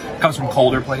whatever comes from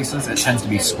colder places, it tends to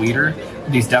be sweeter.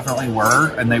 These definitely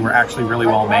were, and they were actually really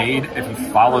well made. If you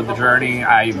followed the journey,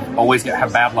 I always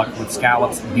have bad luck with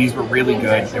scallops. These were really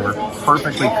good. They were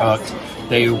perfectly cooked.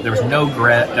 There was no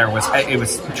grit. It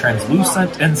was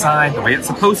translucent inside the way it's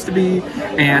supposed to be,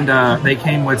 and they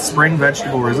came with spring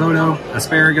vegetable risotto,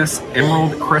 asparagus,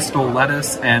 emerald crystal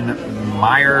lettuce, and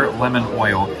Meyer lemon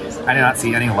oil. I did not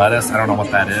see any lettuce. I don't know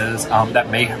what that is. That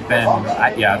may have been,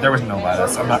 there was no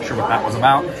lettuce. I'm not sure what that was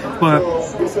about, but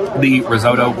the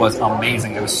risotto was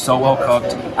amazing. It was so well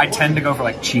cooked. I tend to go for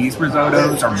like cheese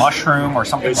risottos or mushroom or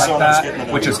something like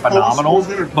that, which is phenomenal,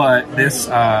 but this,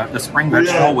 the spring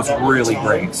vegetable was really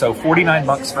great. So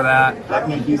 $49 for that.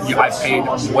 I paid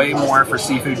way more for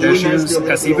seafood dishes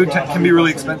because seafood can be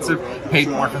really expensive. Paid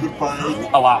more for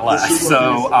a lot less.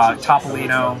 So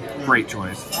Topolino, great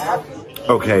choice.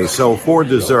 Okay, so for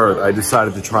dessert, I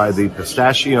decided to try the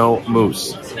pistachio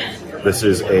mousse. This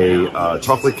is a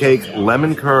chocolate cake,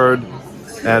 lemon curd,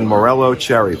 and morello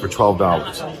cherry for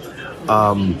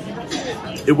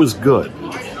 $12. It was good.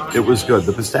 It was good.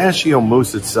 The pistachio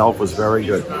mousse itself was very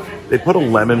good. They put a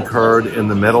lemon curd in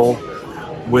the middle,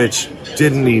 which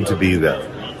didn't need to be there.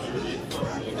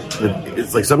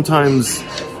 It's like sometimes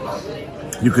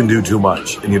you can do too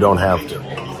much, and you don't have to.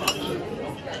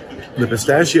 The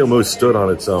pistachio mousse stood on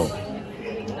its own.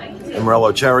 The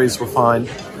morello cherries were fine.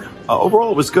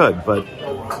 Overall, it was good, but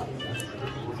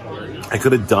I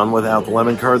could have done without the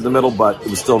lemon curd in the middle, but it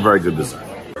was still very good dessert.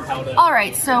 All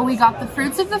right, so we got the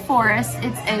fruits of the forest.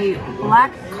 It's a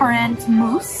black currant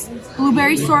mousse,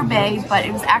 blueberry sorbet, but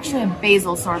it was actually a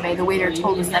basil sorbet. The waiter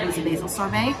told us that it was a basil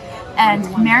sorbet. And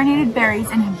marinated berries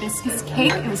and hibiscus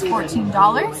cake. It was $14.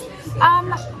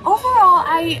 Overall,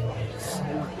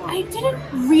 I didn't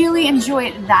really enjoy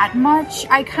it that much.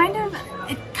 It kind of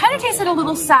tasted a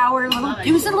little sour,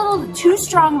 it was a little too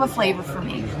strong of a flavor for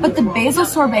me. But the basil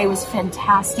sorbet was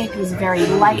fantastic. It was very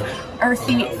light,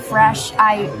 earthy, fresh.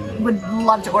 I would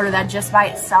love to order that just by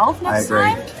itself next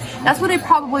time. That's what I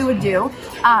probably would do.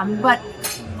 But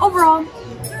overall,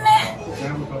 meh.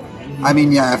 I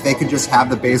mean, yeah, if they could just have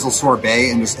the basil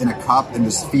sorbet and just in a cup and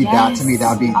just feed that to me,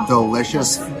 that would be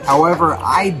delicious. However,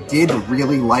 I did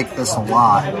really like this a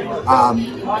lot.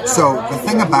 So the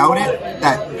thing about it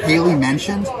that Haley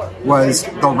mentioned was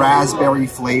the raspberry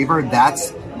flavor.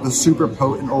 That's the super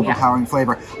potent, overpowering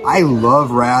flavor. I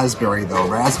love raspberry, though.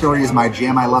 Raspberry is my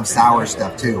jam. I love sour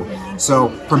stuff, too. So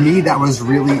for me, that was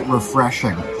really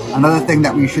refreshing. Another thing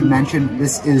that we should mention,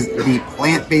 this is the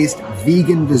plant-based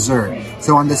vegan dessert.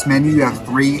 So on this menu, you have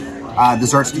 3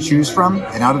 desserts to choose from,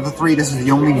 and out of the 3, this is the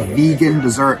only vegan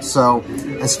dessert. So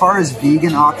as far as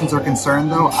vegan options are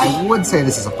concerned, though, I would say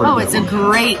this is a pretty good it's a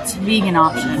great vegan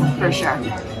option, for sure.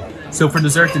 So for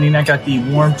dessert, Danina got the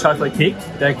warm chocolate cake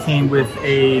that came with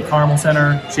a caramel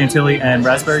center, chantilly, and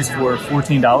raspberries for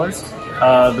 $14.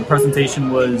 The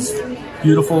presentation was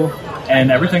beautiful,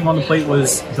 and everything on the plate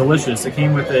was delicious. It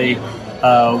came with a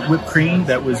whipped cream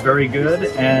that was very good,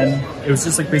 and it was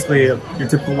just like basically your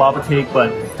typical lava cake,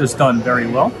 but just done very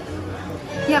well.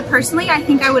 Yeah, personally, I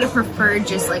think I would have preferred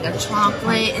just like a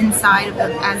chocolate inside of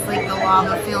it as like the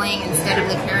lava filling instead of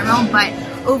the caramel, but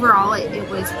overall it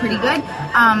was pretty good.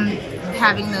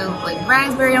 Having the like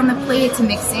raspberry on the plate to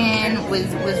mix in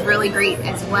was really great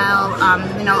as well.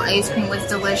 The vanilla ice cream was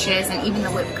delicious, and even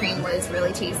the whipped cream was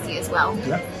really tasty as well.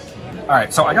 Yeah. All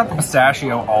right, so I got the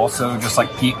pistachio also, just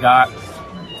like Pete got.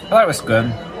 I thought it was good.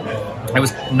 It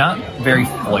was not very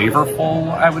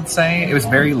flavorful, I would say. It was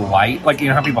very light. Like, you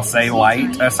know how people say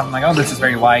light? Something like, oh, this is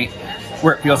very light.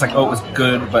 Where it feels like, oh, it was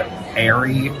good but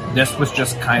airy. This was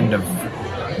just kind of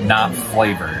not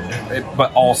flavored,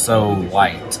 but also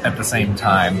light at the same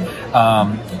time.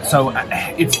 So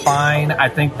it's fine. I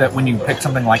think that when you pick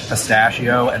something like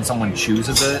pistachio and someone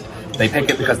chooses it, they pick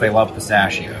it because they love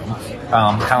pistachio.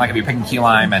 Kind of like if you're picking key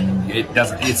lime and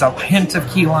it's a hint of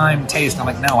key lime taste. I'm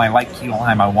like, no, I like key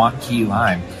lime. I want key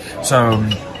lime. So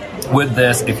with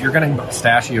this, if you're getting a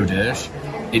pistachio dish,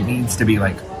 it needs to be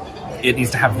like, it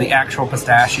needs to have the actual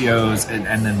pistachios and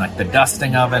then like the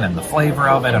dusting of it and the flavor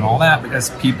of it and all that, because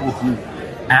people who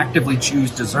actively choose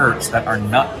desserts that are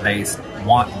nut-based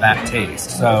want that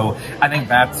taste. So I think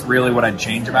that's really what I'd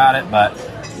change about it, but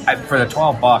for the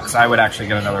 $12, I would actually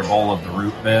get another bowl of the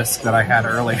root bisque that I had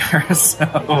earlier. So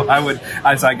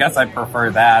I guess I'd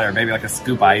prefer that, or maybe like a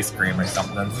scoop of ice cream or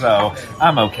something. So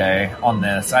I'm okay on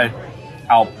this. I'd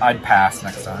pass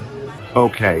next time.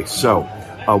 Okay, so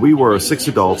we were 6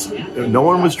 adults. No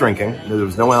one was drinking. There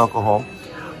was no alcohol.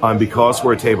 Because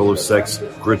we're a table of 6,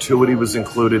 gratuity was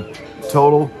included.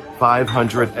 Total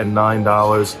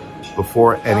 $509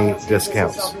 before any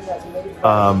discounts.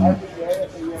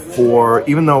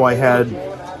 Even though I had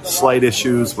slight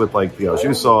issues with like the au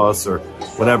jus sauce or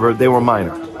whatever, they were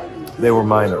minor.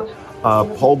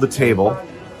 Polled the table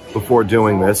before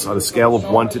doing this on a scale of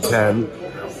 1 to 10.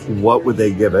 What would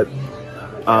they give it?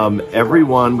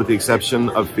 Everyone, with the exception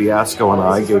of Fiasco and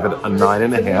I, gave it a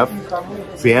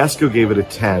 9.5. Fiasco gave it a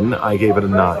 10. I gave it a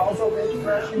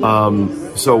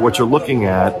 9. So what you're looking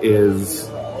at is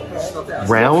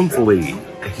roundly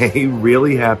a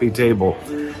really happy table.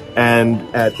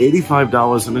 And at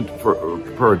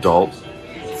 $85 per adult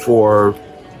for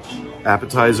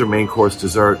appetizer, main course,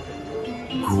 dessert,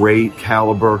 great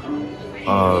caliber,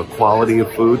 quality of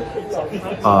food,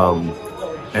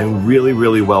 and really,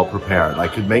 really well prepared. I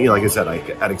could make, like I said,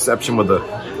 at exception with the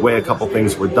way a couple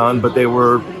things were done, but they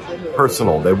were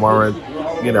personal. They weren't,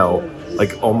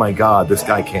 like, oh my God, this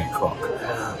guy can't cook.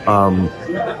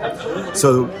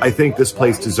 So I think this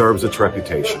place deserves its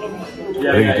reputation.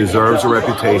 I think it deserves a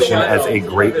reputation as a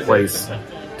great place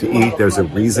to eat. There's a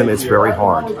reason it's very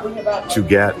hard to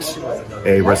get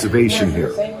a reservation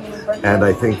here. And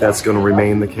I think that's going to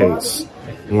remain the case.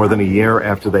 More than a year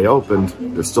after they opened,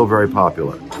 they're still very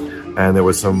popular. And there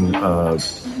was some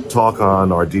talk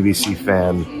on our DVC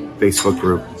fan Facebook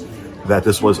group that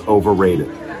this was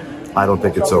overrated. I don't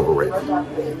think it's overrated.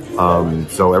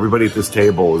 So everybody at this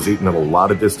table has eaten at a lot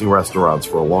of Disney restaurants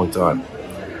for a long time.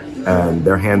 And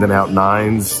they're handing out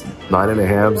 9s,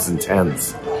 9.5s, and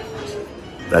 10s.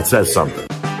 That says something.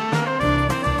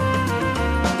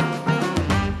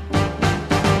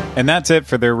 And that's it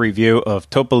for their review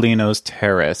of Topolino's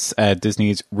Terrace at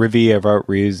Disney's Riviera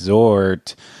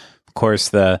Resort. Of course,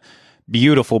 the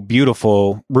beautiful,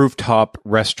 beautiful rooftop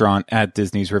restaurant at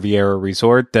Disney's Riviera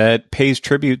Resort that pays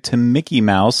tribute to Mickey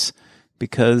Mouse,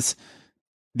 because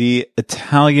the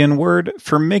Italian word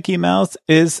for Mickey Mouse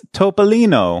is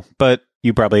Topolino, but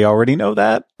you probably already know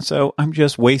that, so I'm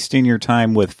just wasting your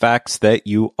time with facts that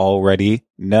you already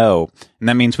know. And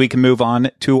that means we can move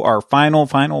on to our final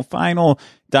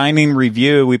dining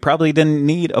review. We probably didn't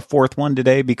need a fourth one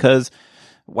today because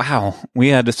wow, we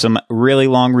had some really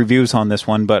long reviews on this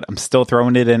one, but I'm still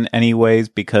throwing it in anyways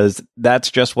because that's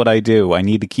just what I do. I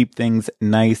need to keep things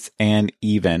nice and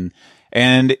even.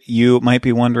 And you might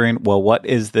be wondering, well, what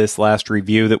is this last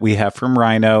review that we have from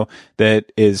Ryno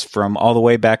that is from all the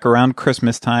way back around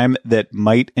Christmas time that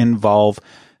might involve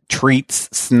treats,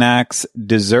 snacks,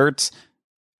 desserts?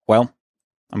 Well,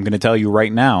 I'm going to tell you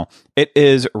right now. It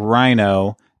is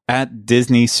Ryno at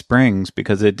Disney Springs,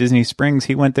 because at Disney Springs,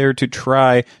 he went there to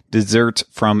try desserts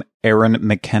from Aaron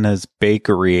McKenna's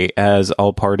bakery as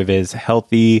all part of his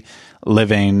healthy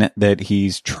living that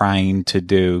he's trying to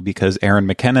do, because Aaron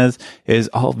McKenna's is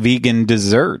all vegan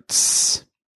desserts,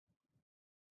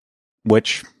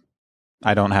 which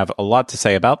I don't have a lot to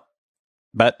say about,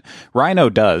 but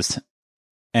Ryno does.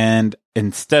 And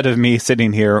instead of me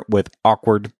sitting here with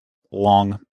awkward,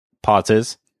 long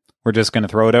pauses, we're just going to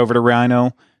throw it over to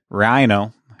Ryno,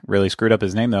 really screwed up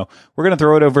his name though. We're going to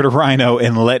throw it over to Ryno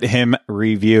and let him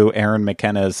review Aaron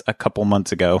McKenna's a couple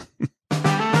months ago.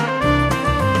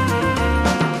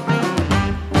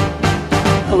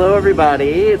 Hello everybody,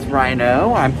 it's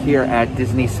Ryno. I'm here at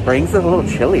Disney Springs. It's a little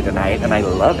chilly tonight and I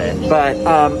love it. But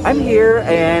I'm here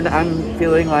and I'm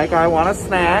feeling like I want a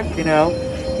snack, you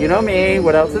know me,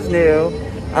 what else is new?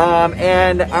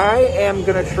 And I am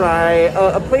gonna try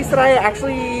a place that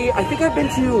I think I've been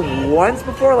to once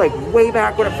before, like way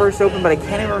back when it first opened, but I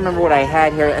can't even remember what I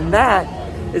had here. And that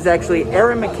is actually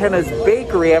Aaron McKenna's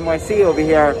Bakery, NYC over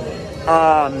here,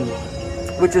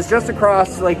 which is just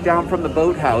across, like down from the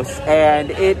boathouse. And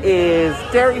it is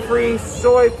dairy-free,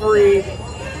 soy-free,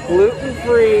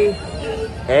 gluten-free,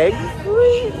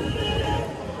 egg-free,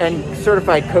 and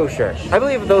certified kosher. I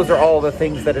believe those are all the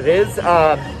things that it is.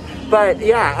 But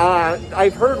yeah,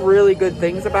 I've heard really good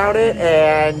things about it,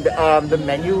 and the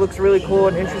menu looks really cool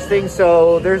and interesting.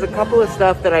 So there's a couple of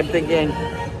stuff that I'm thinking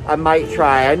I might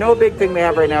try. I know a big thing they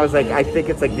have right now is I think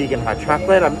it's like vegan hot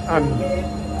chocolate.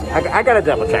 I gotta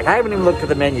double check. I haven't even looked at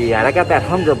the menu yet. I got that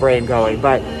hunger brain going,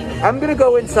 but I'm gonna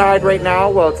go inside right now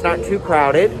while it's not too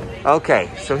crowded. Okay,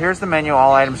 so here's the menu.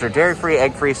 All items are dairy-free,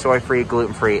 egg-free, soy-free,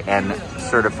 gluten-free, and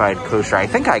certified kosher. I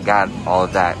think I got all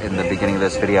of that in the beginning of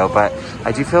this video, but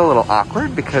I do feel a little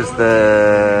awkward because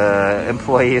the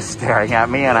employee is staring at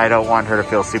me and I don't want her to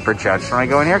feel super judged when I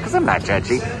go in here because I'm not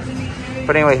judgy.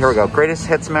 But anyway, here we go. Greatest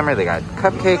hits memory. They got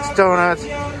cupcakes, donuts,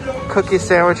 cookie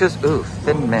sandwiches. Ooh,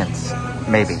 thin mints.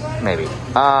 Maybe.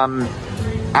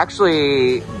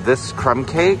 Actually, this crumb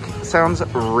cake sounds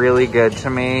really good to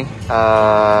me.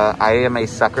 I am a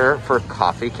sucker for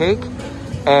coffee cake.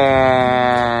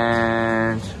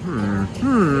 And,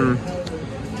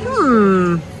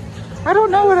 I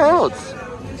don't know what else.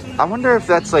 I wonder if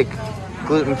that's like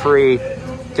gluten-free,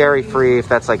 dairy-free, if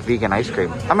that's like vegan ice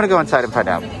cream. I'm gonna go inside and find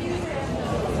out.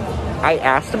 I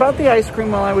asked about the ice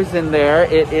cream while I was in there.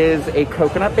 It is a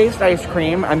coconut-based ice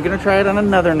cream. I'm gonna try it on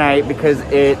another night because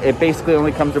it basically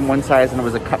only comes in one size, and it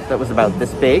was a cup that was about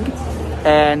this big.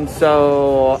 And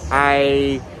so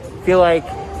I feel like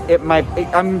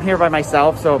I'm here by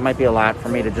myself, so it might be a lot for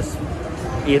me to just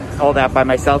eat all that by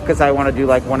myself because I want to do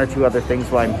like one or two other things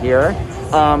while I'm here,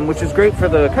 which is great for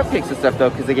the cupcakes and stuff though,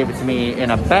 because they gave it to me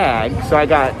in a bag. So I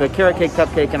got the carrot cake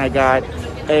cupcake and I got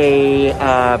a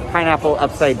pineapple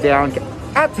upside down.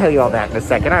 I'll tell you all that in a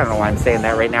second. I don't know why I'm saying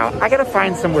that right now. I gotta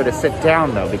find somewhere to sit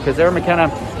down though, because Aaron McKenna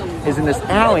is in this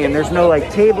alley and there's no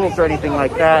like tables or anything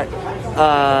like that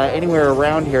anywhere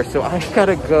around here. So I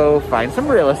gotta go find some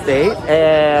real estate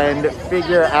and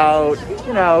figure out,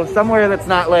 somewhere that's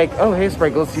not like, oh, hey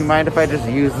Sprinkles, do you mind if I just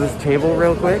use this table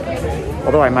real quick?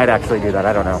 Although I might actually do that.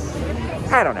 I don't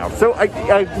know. So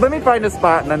let me find a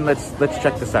spot and then let's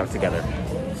check this out together.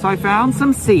 So I found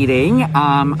some seating.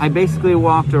 I basically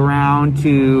walked around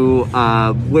to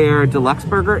where Deluxe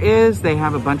Burger is. They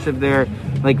have a bunch of their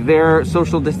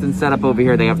social distance setup over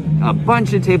here. They have a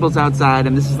bunch of tables outside,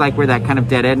 and this is like where that kind of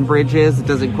dead end bridge is. It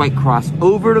doesn't quite cross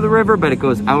over to the river, but it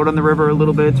goes out on the river a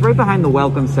little bit. It's right behind the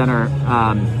Welcome Center,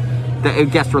 the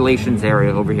guest relations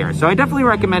area over here. So I definitely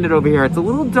recommend it over here. It's a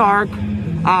little dark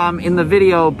in the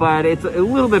video, but it's a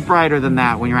little bit brighter than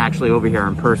that when you're actually over here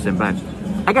in person. But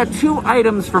I got two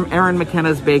items from Aaron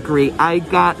McKenna's Bakery. I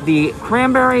got the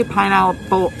cranberry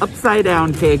pineapple upside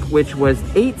down cake, which was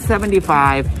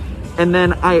 $8.75. And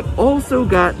then I also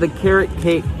got the carrot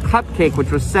cake cupcake,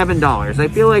 which was $7. I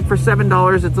feel like for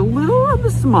 $7, it's a little on the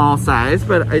small size,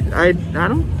 but I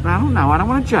don't know. I don't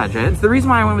want to judge it. The reason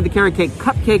why I went with the carrot cake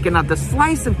cupcake and not the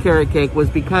slice of carrot cake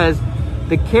was because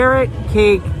the carrot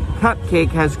cake cupcake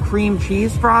has cream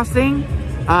cheese frosting,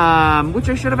 which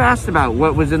I should have asked about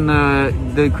what was in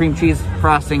the cream cheese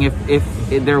frosting if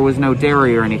there was no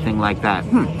dairy or anything like that.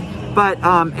 But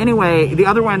anyway, the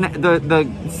other one,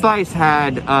 the slice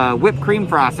had whipped cream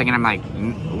frosting, and I'm like,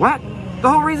 what? The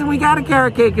whole reason we got a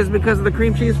carrot cake is because of the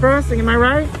cream cheese frosting. Am I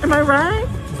right? Am I right?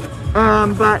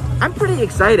 But I'm pretty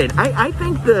excited. I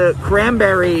think the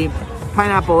cranberry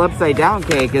pineapple upside down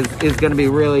cake is going to be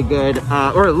really good,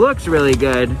 or it looks really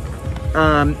good.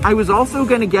 I was also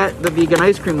going to get the vegan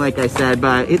ice cream, like I said,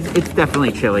 but it's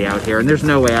definitely chilly out here, and there's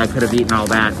no way I could have eaten all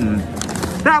that, and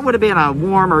that would have been a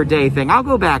warmer day thing. I'll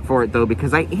go back for it, though,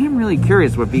 because I am really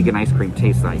curious what vegan ice cream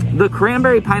tastes like. The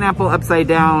cranberry pineapple upside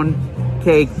down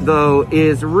cake, though,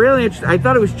 is really interesting. I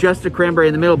thought it was just a cranberry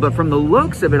in the middle, but from the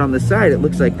looks of it on the side, it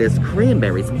looks like there's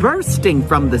cranberries bursting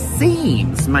from the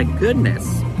seams. My goodness.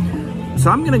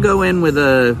 So I'm going to go in with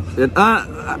an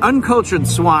uncultured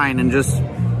swine and just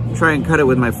try and cut it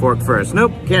with my fork first.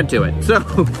 Nope, can't do it. So,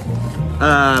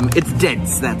 it's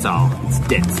dense, that's all. It's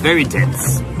dense, very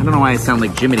dense. I don't know why I sound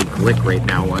like Jiminy Glick right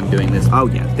now while I'm doing this. Oh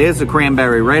yeah, there's the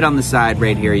cranberry right on the side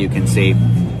right here, you can see.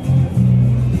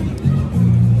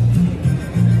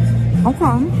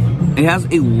 Okay. It has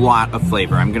a lot of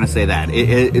flavor, I'm gonna say that.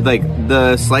 It like,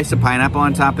 the slice of pineapple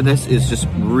on top of this is just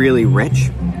really rich.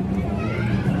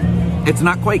 It's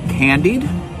not quite candied,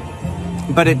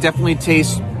 but it definitely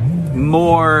tastes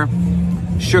more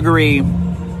sugary,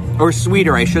 or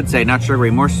sweeter, I should say, not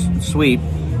sugary, more sweeter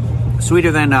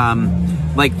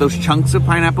than like those chunks of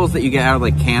pineapples that you get out of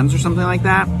like cans or something like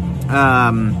that.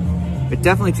 It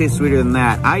definitely tastes sweeter than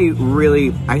that.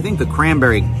 I think the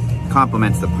cranberry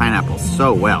complements the pineapple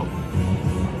so well.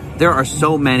 There are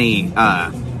so many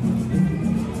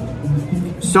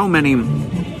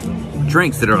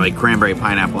drinks that are like cranberry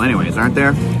pineapple anyways, aren't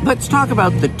there? Let's talk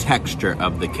about the texture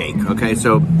of the cake, okay?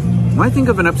 So when I think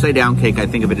of an upside down cake, I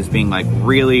think of it as being like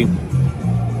really,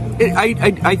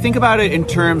 I think about it in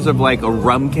terms of like a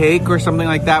rum cake or something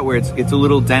like that, where it's a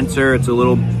little denser, it's a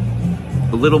little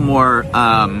more,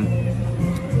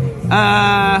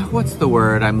 what's the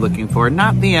word I'm looking for?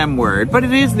 Not the M word, but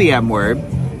it is the M word.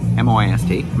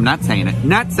 M-O-I-S-T. I'm not saying it.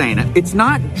 Not saying it. It's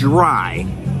not dry,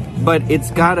 but it's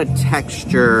got a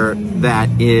texture that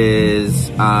is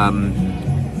a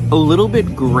little bit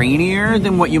grainier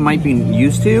than what you might be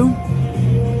used to.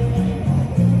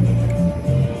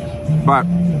 But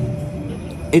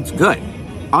it's good.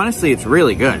 Honestly, it's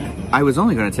really good. I was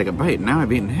only going to take a bite, and now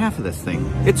I've eaten half of this thing.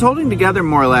 It's holding together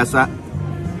more or less. I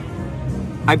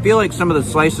feel like some of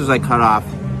the slices I cut off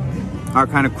are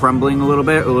kind of crumbling a little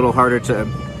bit, a little harder to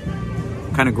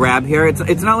kind of grab here.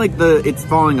 It's not like it's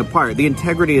falling apart. The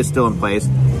integrity is still in place.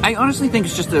 I honestly think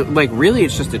it's just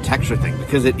it's just a texture thing,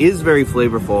 because it is very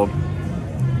flavorful.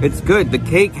 It's good. The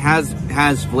cake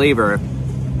has flavor.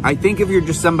 I think if you're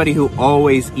just somebody who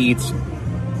always eats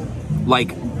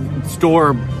like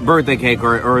store birthday cake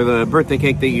or the birthday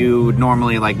cake that you would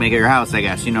normally like make at your house, I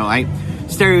guess, you know, like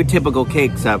stereotypical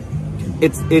cakes up,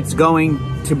 it's going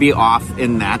to be off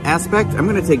in that aspect. I'm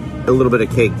going to take a little bit of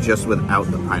cake just without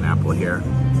the pineapple here,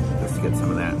 just to get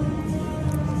some of that.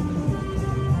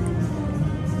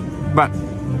 But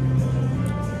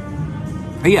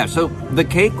yeah, so the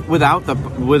cake without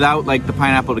like the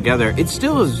pineapple together, it's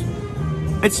still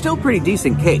pretty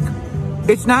decent cake.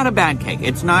 It's not a bad cake.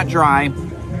 It's not dry.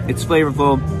 It's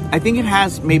flavorful. I think it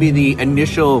has maybe the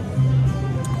initial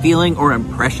feeling or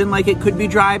impression like it could be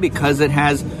dry because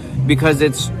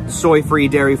it's soy-free,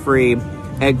 dairy-free,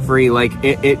 egg-free. Like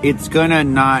it's gonna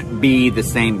not be the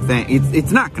same thing.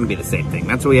 It's not gonna be the same thing.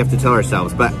 That's what we have to tell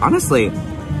ourselves. But honestly,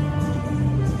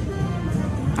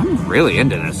 I'm really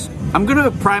into this. I'm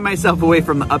gonna pry myself away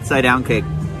from the upside down cake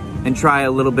and try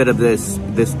a little bit of this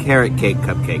carrot cake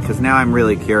cupcake, because now I'm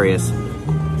really curious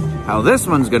how this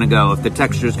one's gonna go, if the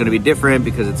texture is gonna be different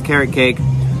because it's carrot cake.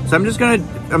 So I'm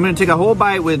gonna take a whole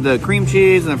bite with the cream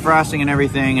cheese and the frosting and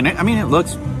everything, and it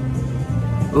looks,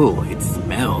 ooh, it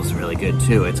smells really good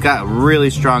too. It's got really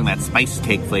strong that spice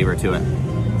cake flavor to it.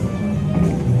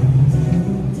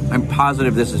 I'm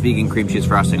positive this is vegan cream cheese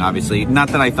frosting, obviously. Not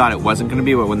that I thought it wasn't gonna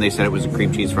be, but when they said it was a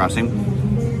cream cheese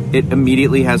frosting, it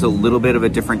immediately has a little bit of a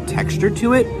different texture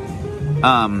to it.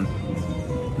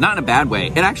 Not in a bad way.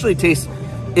 It actually tastes,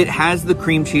 it has the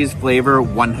cream cheese flavor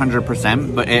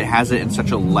 100%, but it has it in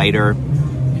such a lighter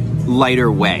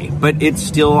way. But it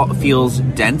still feels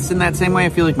dense in that same way. I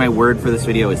feel like my word for this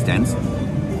video is dense.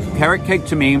 Carrot cake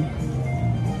to me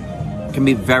can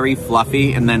be very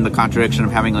fluffy, and then the contradiction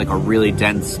of having like a really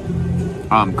dense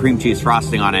cream cheese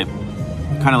frosting on it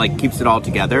kind of like keeps it all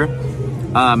together.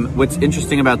 What's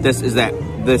interesting about this is that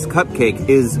this cupcake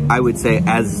is, I would say,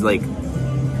 as like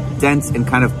dense and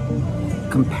kind of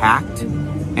compact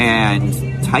and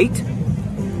tight.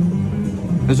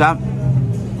 Is that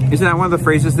one of the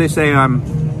phrases they say?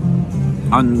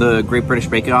 on the Great British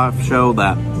Bake Off show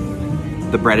that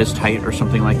the bread is tight or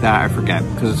something like that. I forget,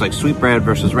 because it's like sweet bread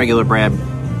versus regular bread.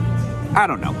 I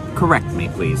don't know. Correct me,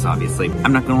 please, obviously.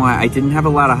 I'm not going to lie, I didn't have a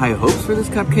lot of high hopes for this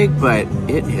cupcake, but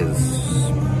it is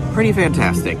pretty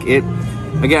fantastic.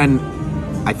 Again,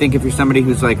 I think if you're somebody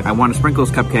who's like, I want a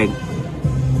sprinkles cupcake,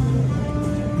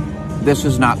 this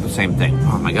is not the same thing.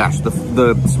 Oh my gosh,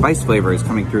 the spice flavor is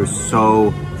coming through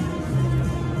so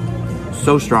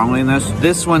strongly in this.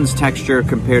 This one's texture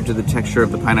compared to the texture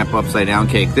of the pineapple upside down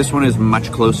cake, this one is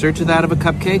much closer to that of a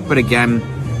cupcake, but again,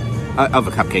 of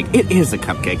a cupcake. It is a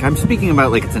cupcake. I'm speaking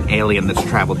about like it's an alien that's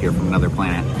traveled here from another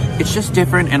planet. It's just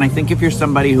different, and I think if you're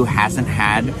somebody who hasn't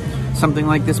had something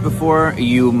like this before,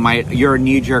 your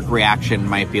knee-jerk reaction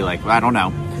might be like, I don't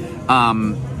know.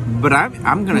 But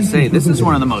I'm going to say this is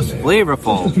one of the most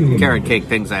flavorful carrot cake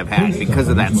things I've had because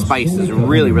of that spice is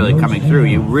really, really coming through.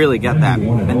 You really get that.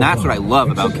 And that's what I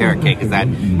love about carrot cake is that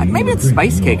maybe it's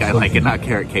spice cake I like and not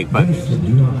carrot cake. But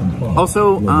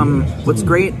also, what's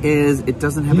great is it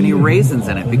doesn't have any raisins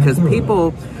in it because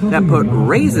people that put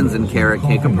raisins in carrot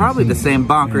cake are probably the same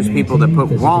bonkers people that put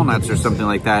walnuts or something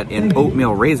like that in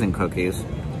oatmeal raisin cookies.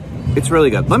 It's really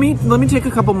good. Let me take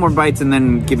a couple more bites and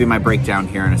then give you my breakdown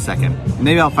here in a second.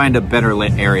 Maybe I'll find a better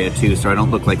lit area too so I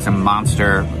don't look like some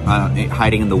monster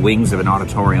hiding in the wings of an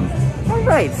auditorium. All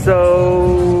right,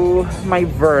 so my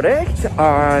verdict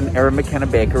on Erin McKenna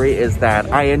Bakery is that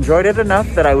I enjoyed it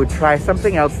enough that I would try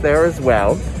something else there as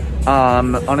well.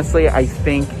 Honestly, I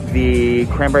think the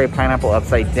cranberry pineapple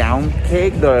upside down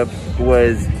cake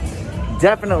was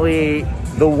definitely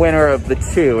the winner of the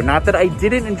two. Not that I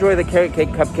didn't enjoy the carrot cake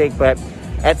cupcake, but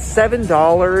at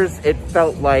 $7, it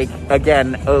felt like,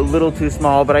 again, a little too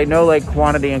small, but I know like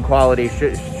quantity and quality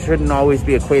shouldn't always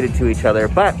be equated to each other.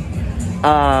 But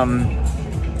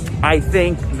I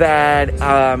think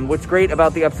that what's great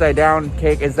about the upside down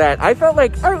cake is that I felt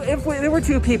like if there were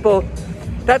two people,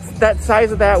 that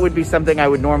size of that would be something I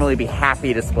would normally be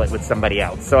happy to split with somebody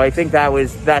else. So I think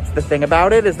that's the thing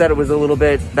about it, is that it was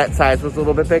that size was a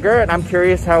little bit bigger, and I'm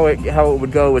curious how it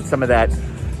would go with some of that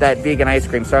vegan ice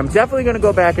cream. So I'm definitely going to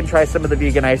go back and try some of the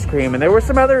vegan ice cream. And there were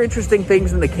some other interesting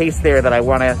things in the case there that I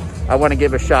want to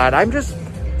give a shot. I'm just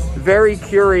very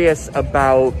curious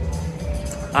about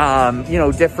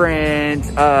different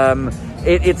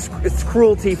it's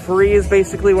cruelty free is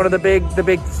basically one of the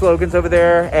big slogans over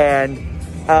there. And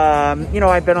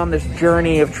I've been on this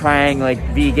journey of trying like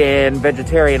vegan,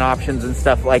 vegetarian options and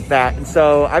stuff like that. And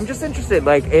so I'm just interested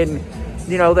like in,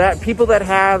 that people that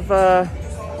have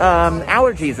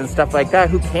allergies and stuff like that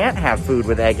who can't have food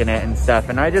with egg in it and stuff.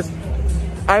 And I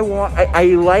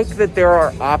like that there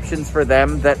are options for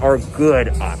them that are good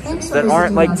options, that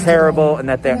aren't like terrible and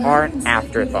that they aren't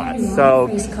afterthoughts. So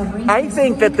I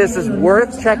think that this is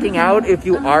worth checking out if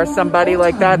you are somebody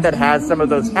like that has some of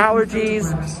those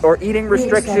allergies or eating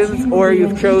restrictions, or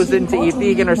you've chosen to eat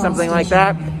vegan or something like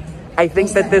that. I think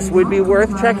that this would be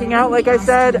worth checking out, like I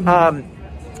said.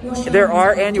 There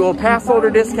are annual pass holder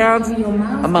discounts,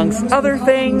 amongst other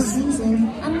things.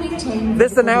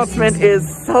 This announcement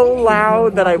is so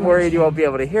loud that I'm worried you won't be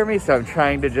able to hear me, so I'm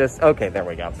trying to okay, there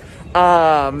we go.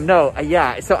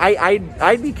 So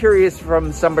I'd be curious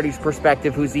from somebody's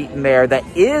perspective who's eaten there that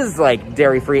is like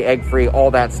dairy-free, egg-free,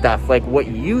 all that stuff, like what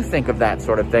you think of that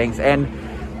sort of things, and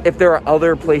if there are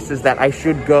other places that I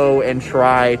should go and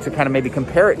try to kind of maybe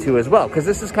compare it to as well, because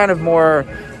this is kind of more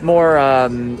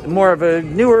of a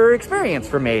newer experience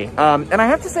for me. And I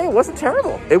have to say, it wasn't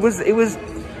terrible. It was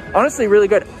honestly really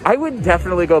good. I would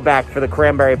definitely go back for the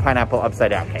cranberry pineapple upside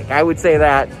down cake. I would say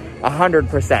that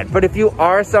 100%. But if you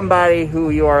are somebody who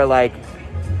you are like,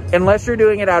 unless you're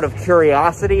doing it out of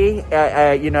curiosity,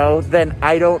 then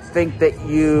I don't think that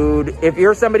if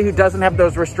you're somebody who doesn't have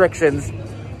those restrictions,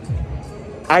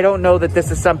 I don't know that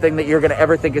this is something that you're going to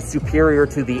ever think is superior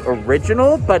to the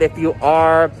original. But if you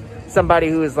are somebody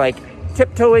who is like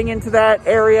tiptoeing into that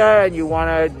area and you want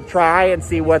to try and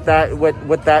see what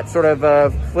that sort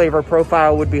of flavor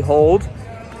profile would behold,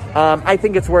 I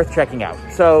think it's worth checking out.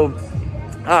 So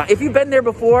if you've been there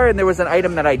before and there was an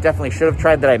item that I definitely should have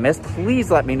tried that I missed,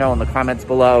 please let me know in the comments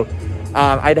below.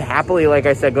 I'd happily, like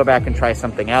I said, go back and try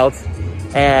something else.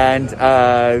 And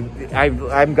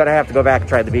I'm going to have to go back and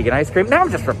try the vegan ice cream. Now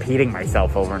I'm just repeating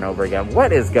myself over and over again.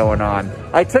 What is going on?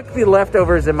 I took the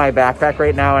leftovers in my backpack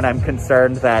right now, and I'm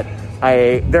concerned that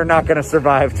they're not going to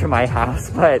survive to my house.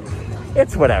 But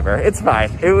it's whatever. It's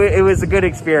fine. It was a good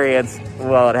experience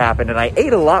while it happened. And I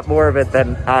ate a lot more of it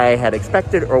than I had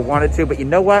expected or wanted to. But you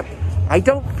know what? I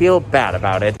don't feel bad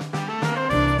about it.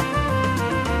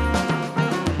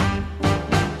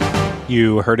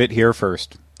 You heard it here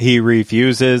first. He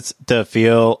refuses to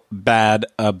feel bad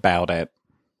about it.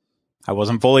 I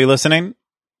wasn't fully listening,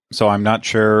 so I'm not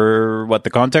sure what the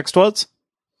context was,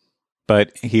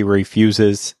 but he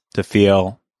refuses to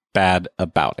feel bad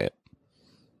about it.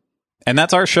 And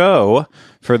that's our show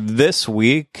for this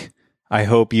week. I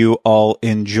hope you all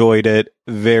enjoyed it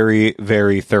very,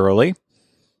 very thoroughly.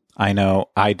 I know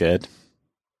I did.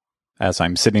 As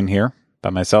I'm sitting here by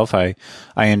myself, I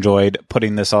enjoyed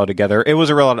putting this all together. It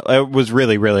was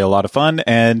really, really a lot of fun,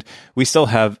 and we still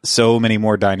have so many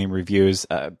more dining reviews.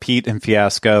 Pete and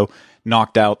Fiasco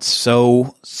knocked out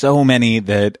so many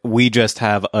that we just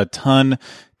have a ton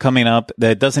coming up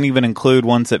that doesn't even include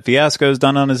ones that Fiasco's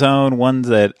done on his own, ones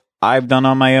that I've done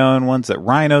on my own, ones that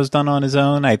Ryno's done on his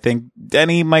own. I think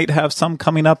Denny might have some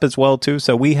coming up as well too.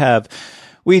 So we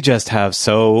just have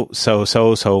so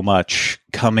much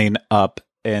coming up,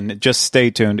 and just stay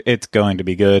tuned. It's going to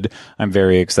be good. I'm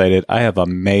very excited. I have a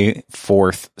May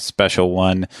 4th special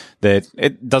one that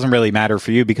it doesn't really matter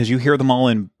for you because you hear them all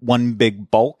in one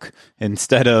big bulk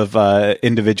instead of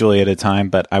individually at a time.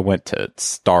 But I went to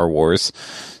Star Wars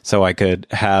so I could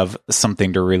have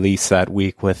something to release that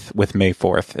week with May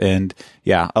 4th. And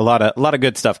yeah, a lot of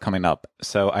good stuff coming up.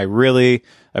 So I really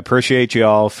appreciate you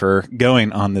all for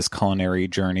going on this culinary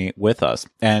journey with us.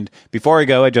 And before I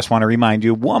go, I just want to remind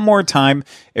you one more time,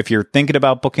 if you're thinking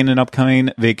about booking an upcoming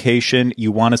vacation,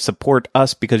 you want to support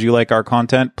us because you like our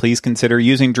content, please consider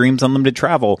using Dreams Unlimited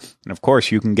Travel. And of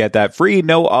course, you can get that free,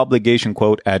 no obligation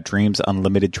quote at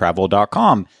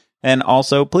dreamsunlimitedtravel.com. And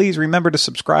also, please remember to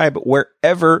subscribe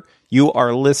wherever you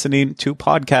are listening to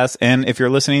podcasts. And if you're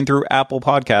listening through Apple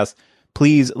Podcasts,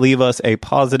 please leave us a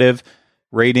positive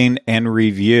rating and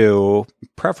review.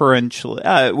 Preferentially,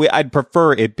 I'd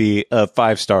prefer it be a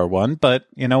 5-star one, but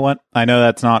you know what? I know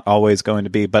that's not always going to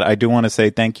be, but I do want to say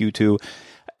thank you to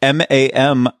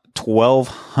MAM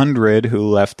 1200 who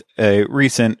left a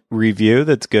recent review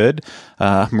that's good.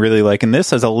 I'm really liking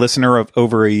this. As a listener of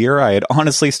over a year, I had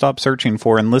honestly stopped searching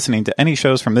for and listening to any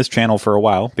shows from this channel for a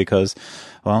while because,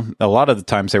 well, a lot of the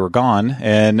times they were gone,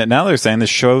 and now they're saying the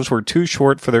shows were too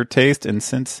short for their taste, and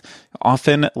since I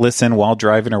often listen while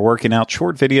driving or working out,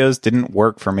 short videos didn't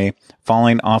work for me.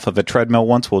 Falling off of a treadmill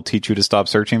once will teach you to stop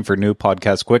searching for new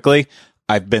podcasts quickly.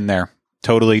 I've been there.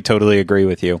 Totally agree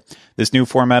with you. This new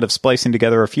format of splicing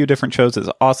together a few different shows is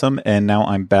awesome, and now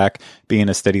I'm back being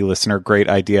a steady listener. Great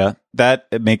idea. That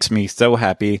makes me so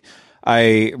happy.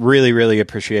 I really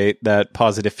appreciate that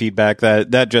positive feedback.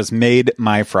 That just made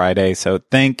my Friday. So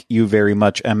thank you very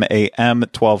much, MAM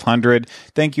 1200.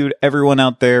 Thank you to everyone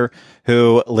out there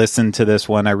who listened to this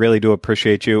one. I really do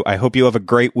appreciate you. I hope you have a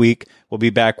great week. We'll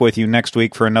be back with you next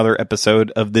week for another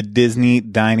episode of the Disney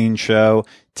Dining Show.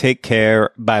 Take care.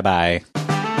 Bye-bye.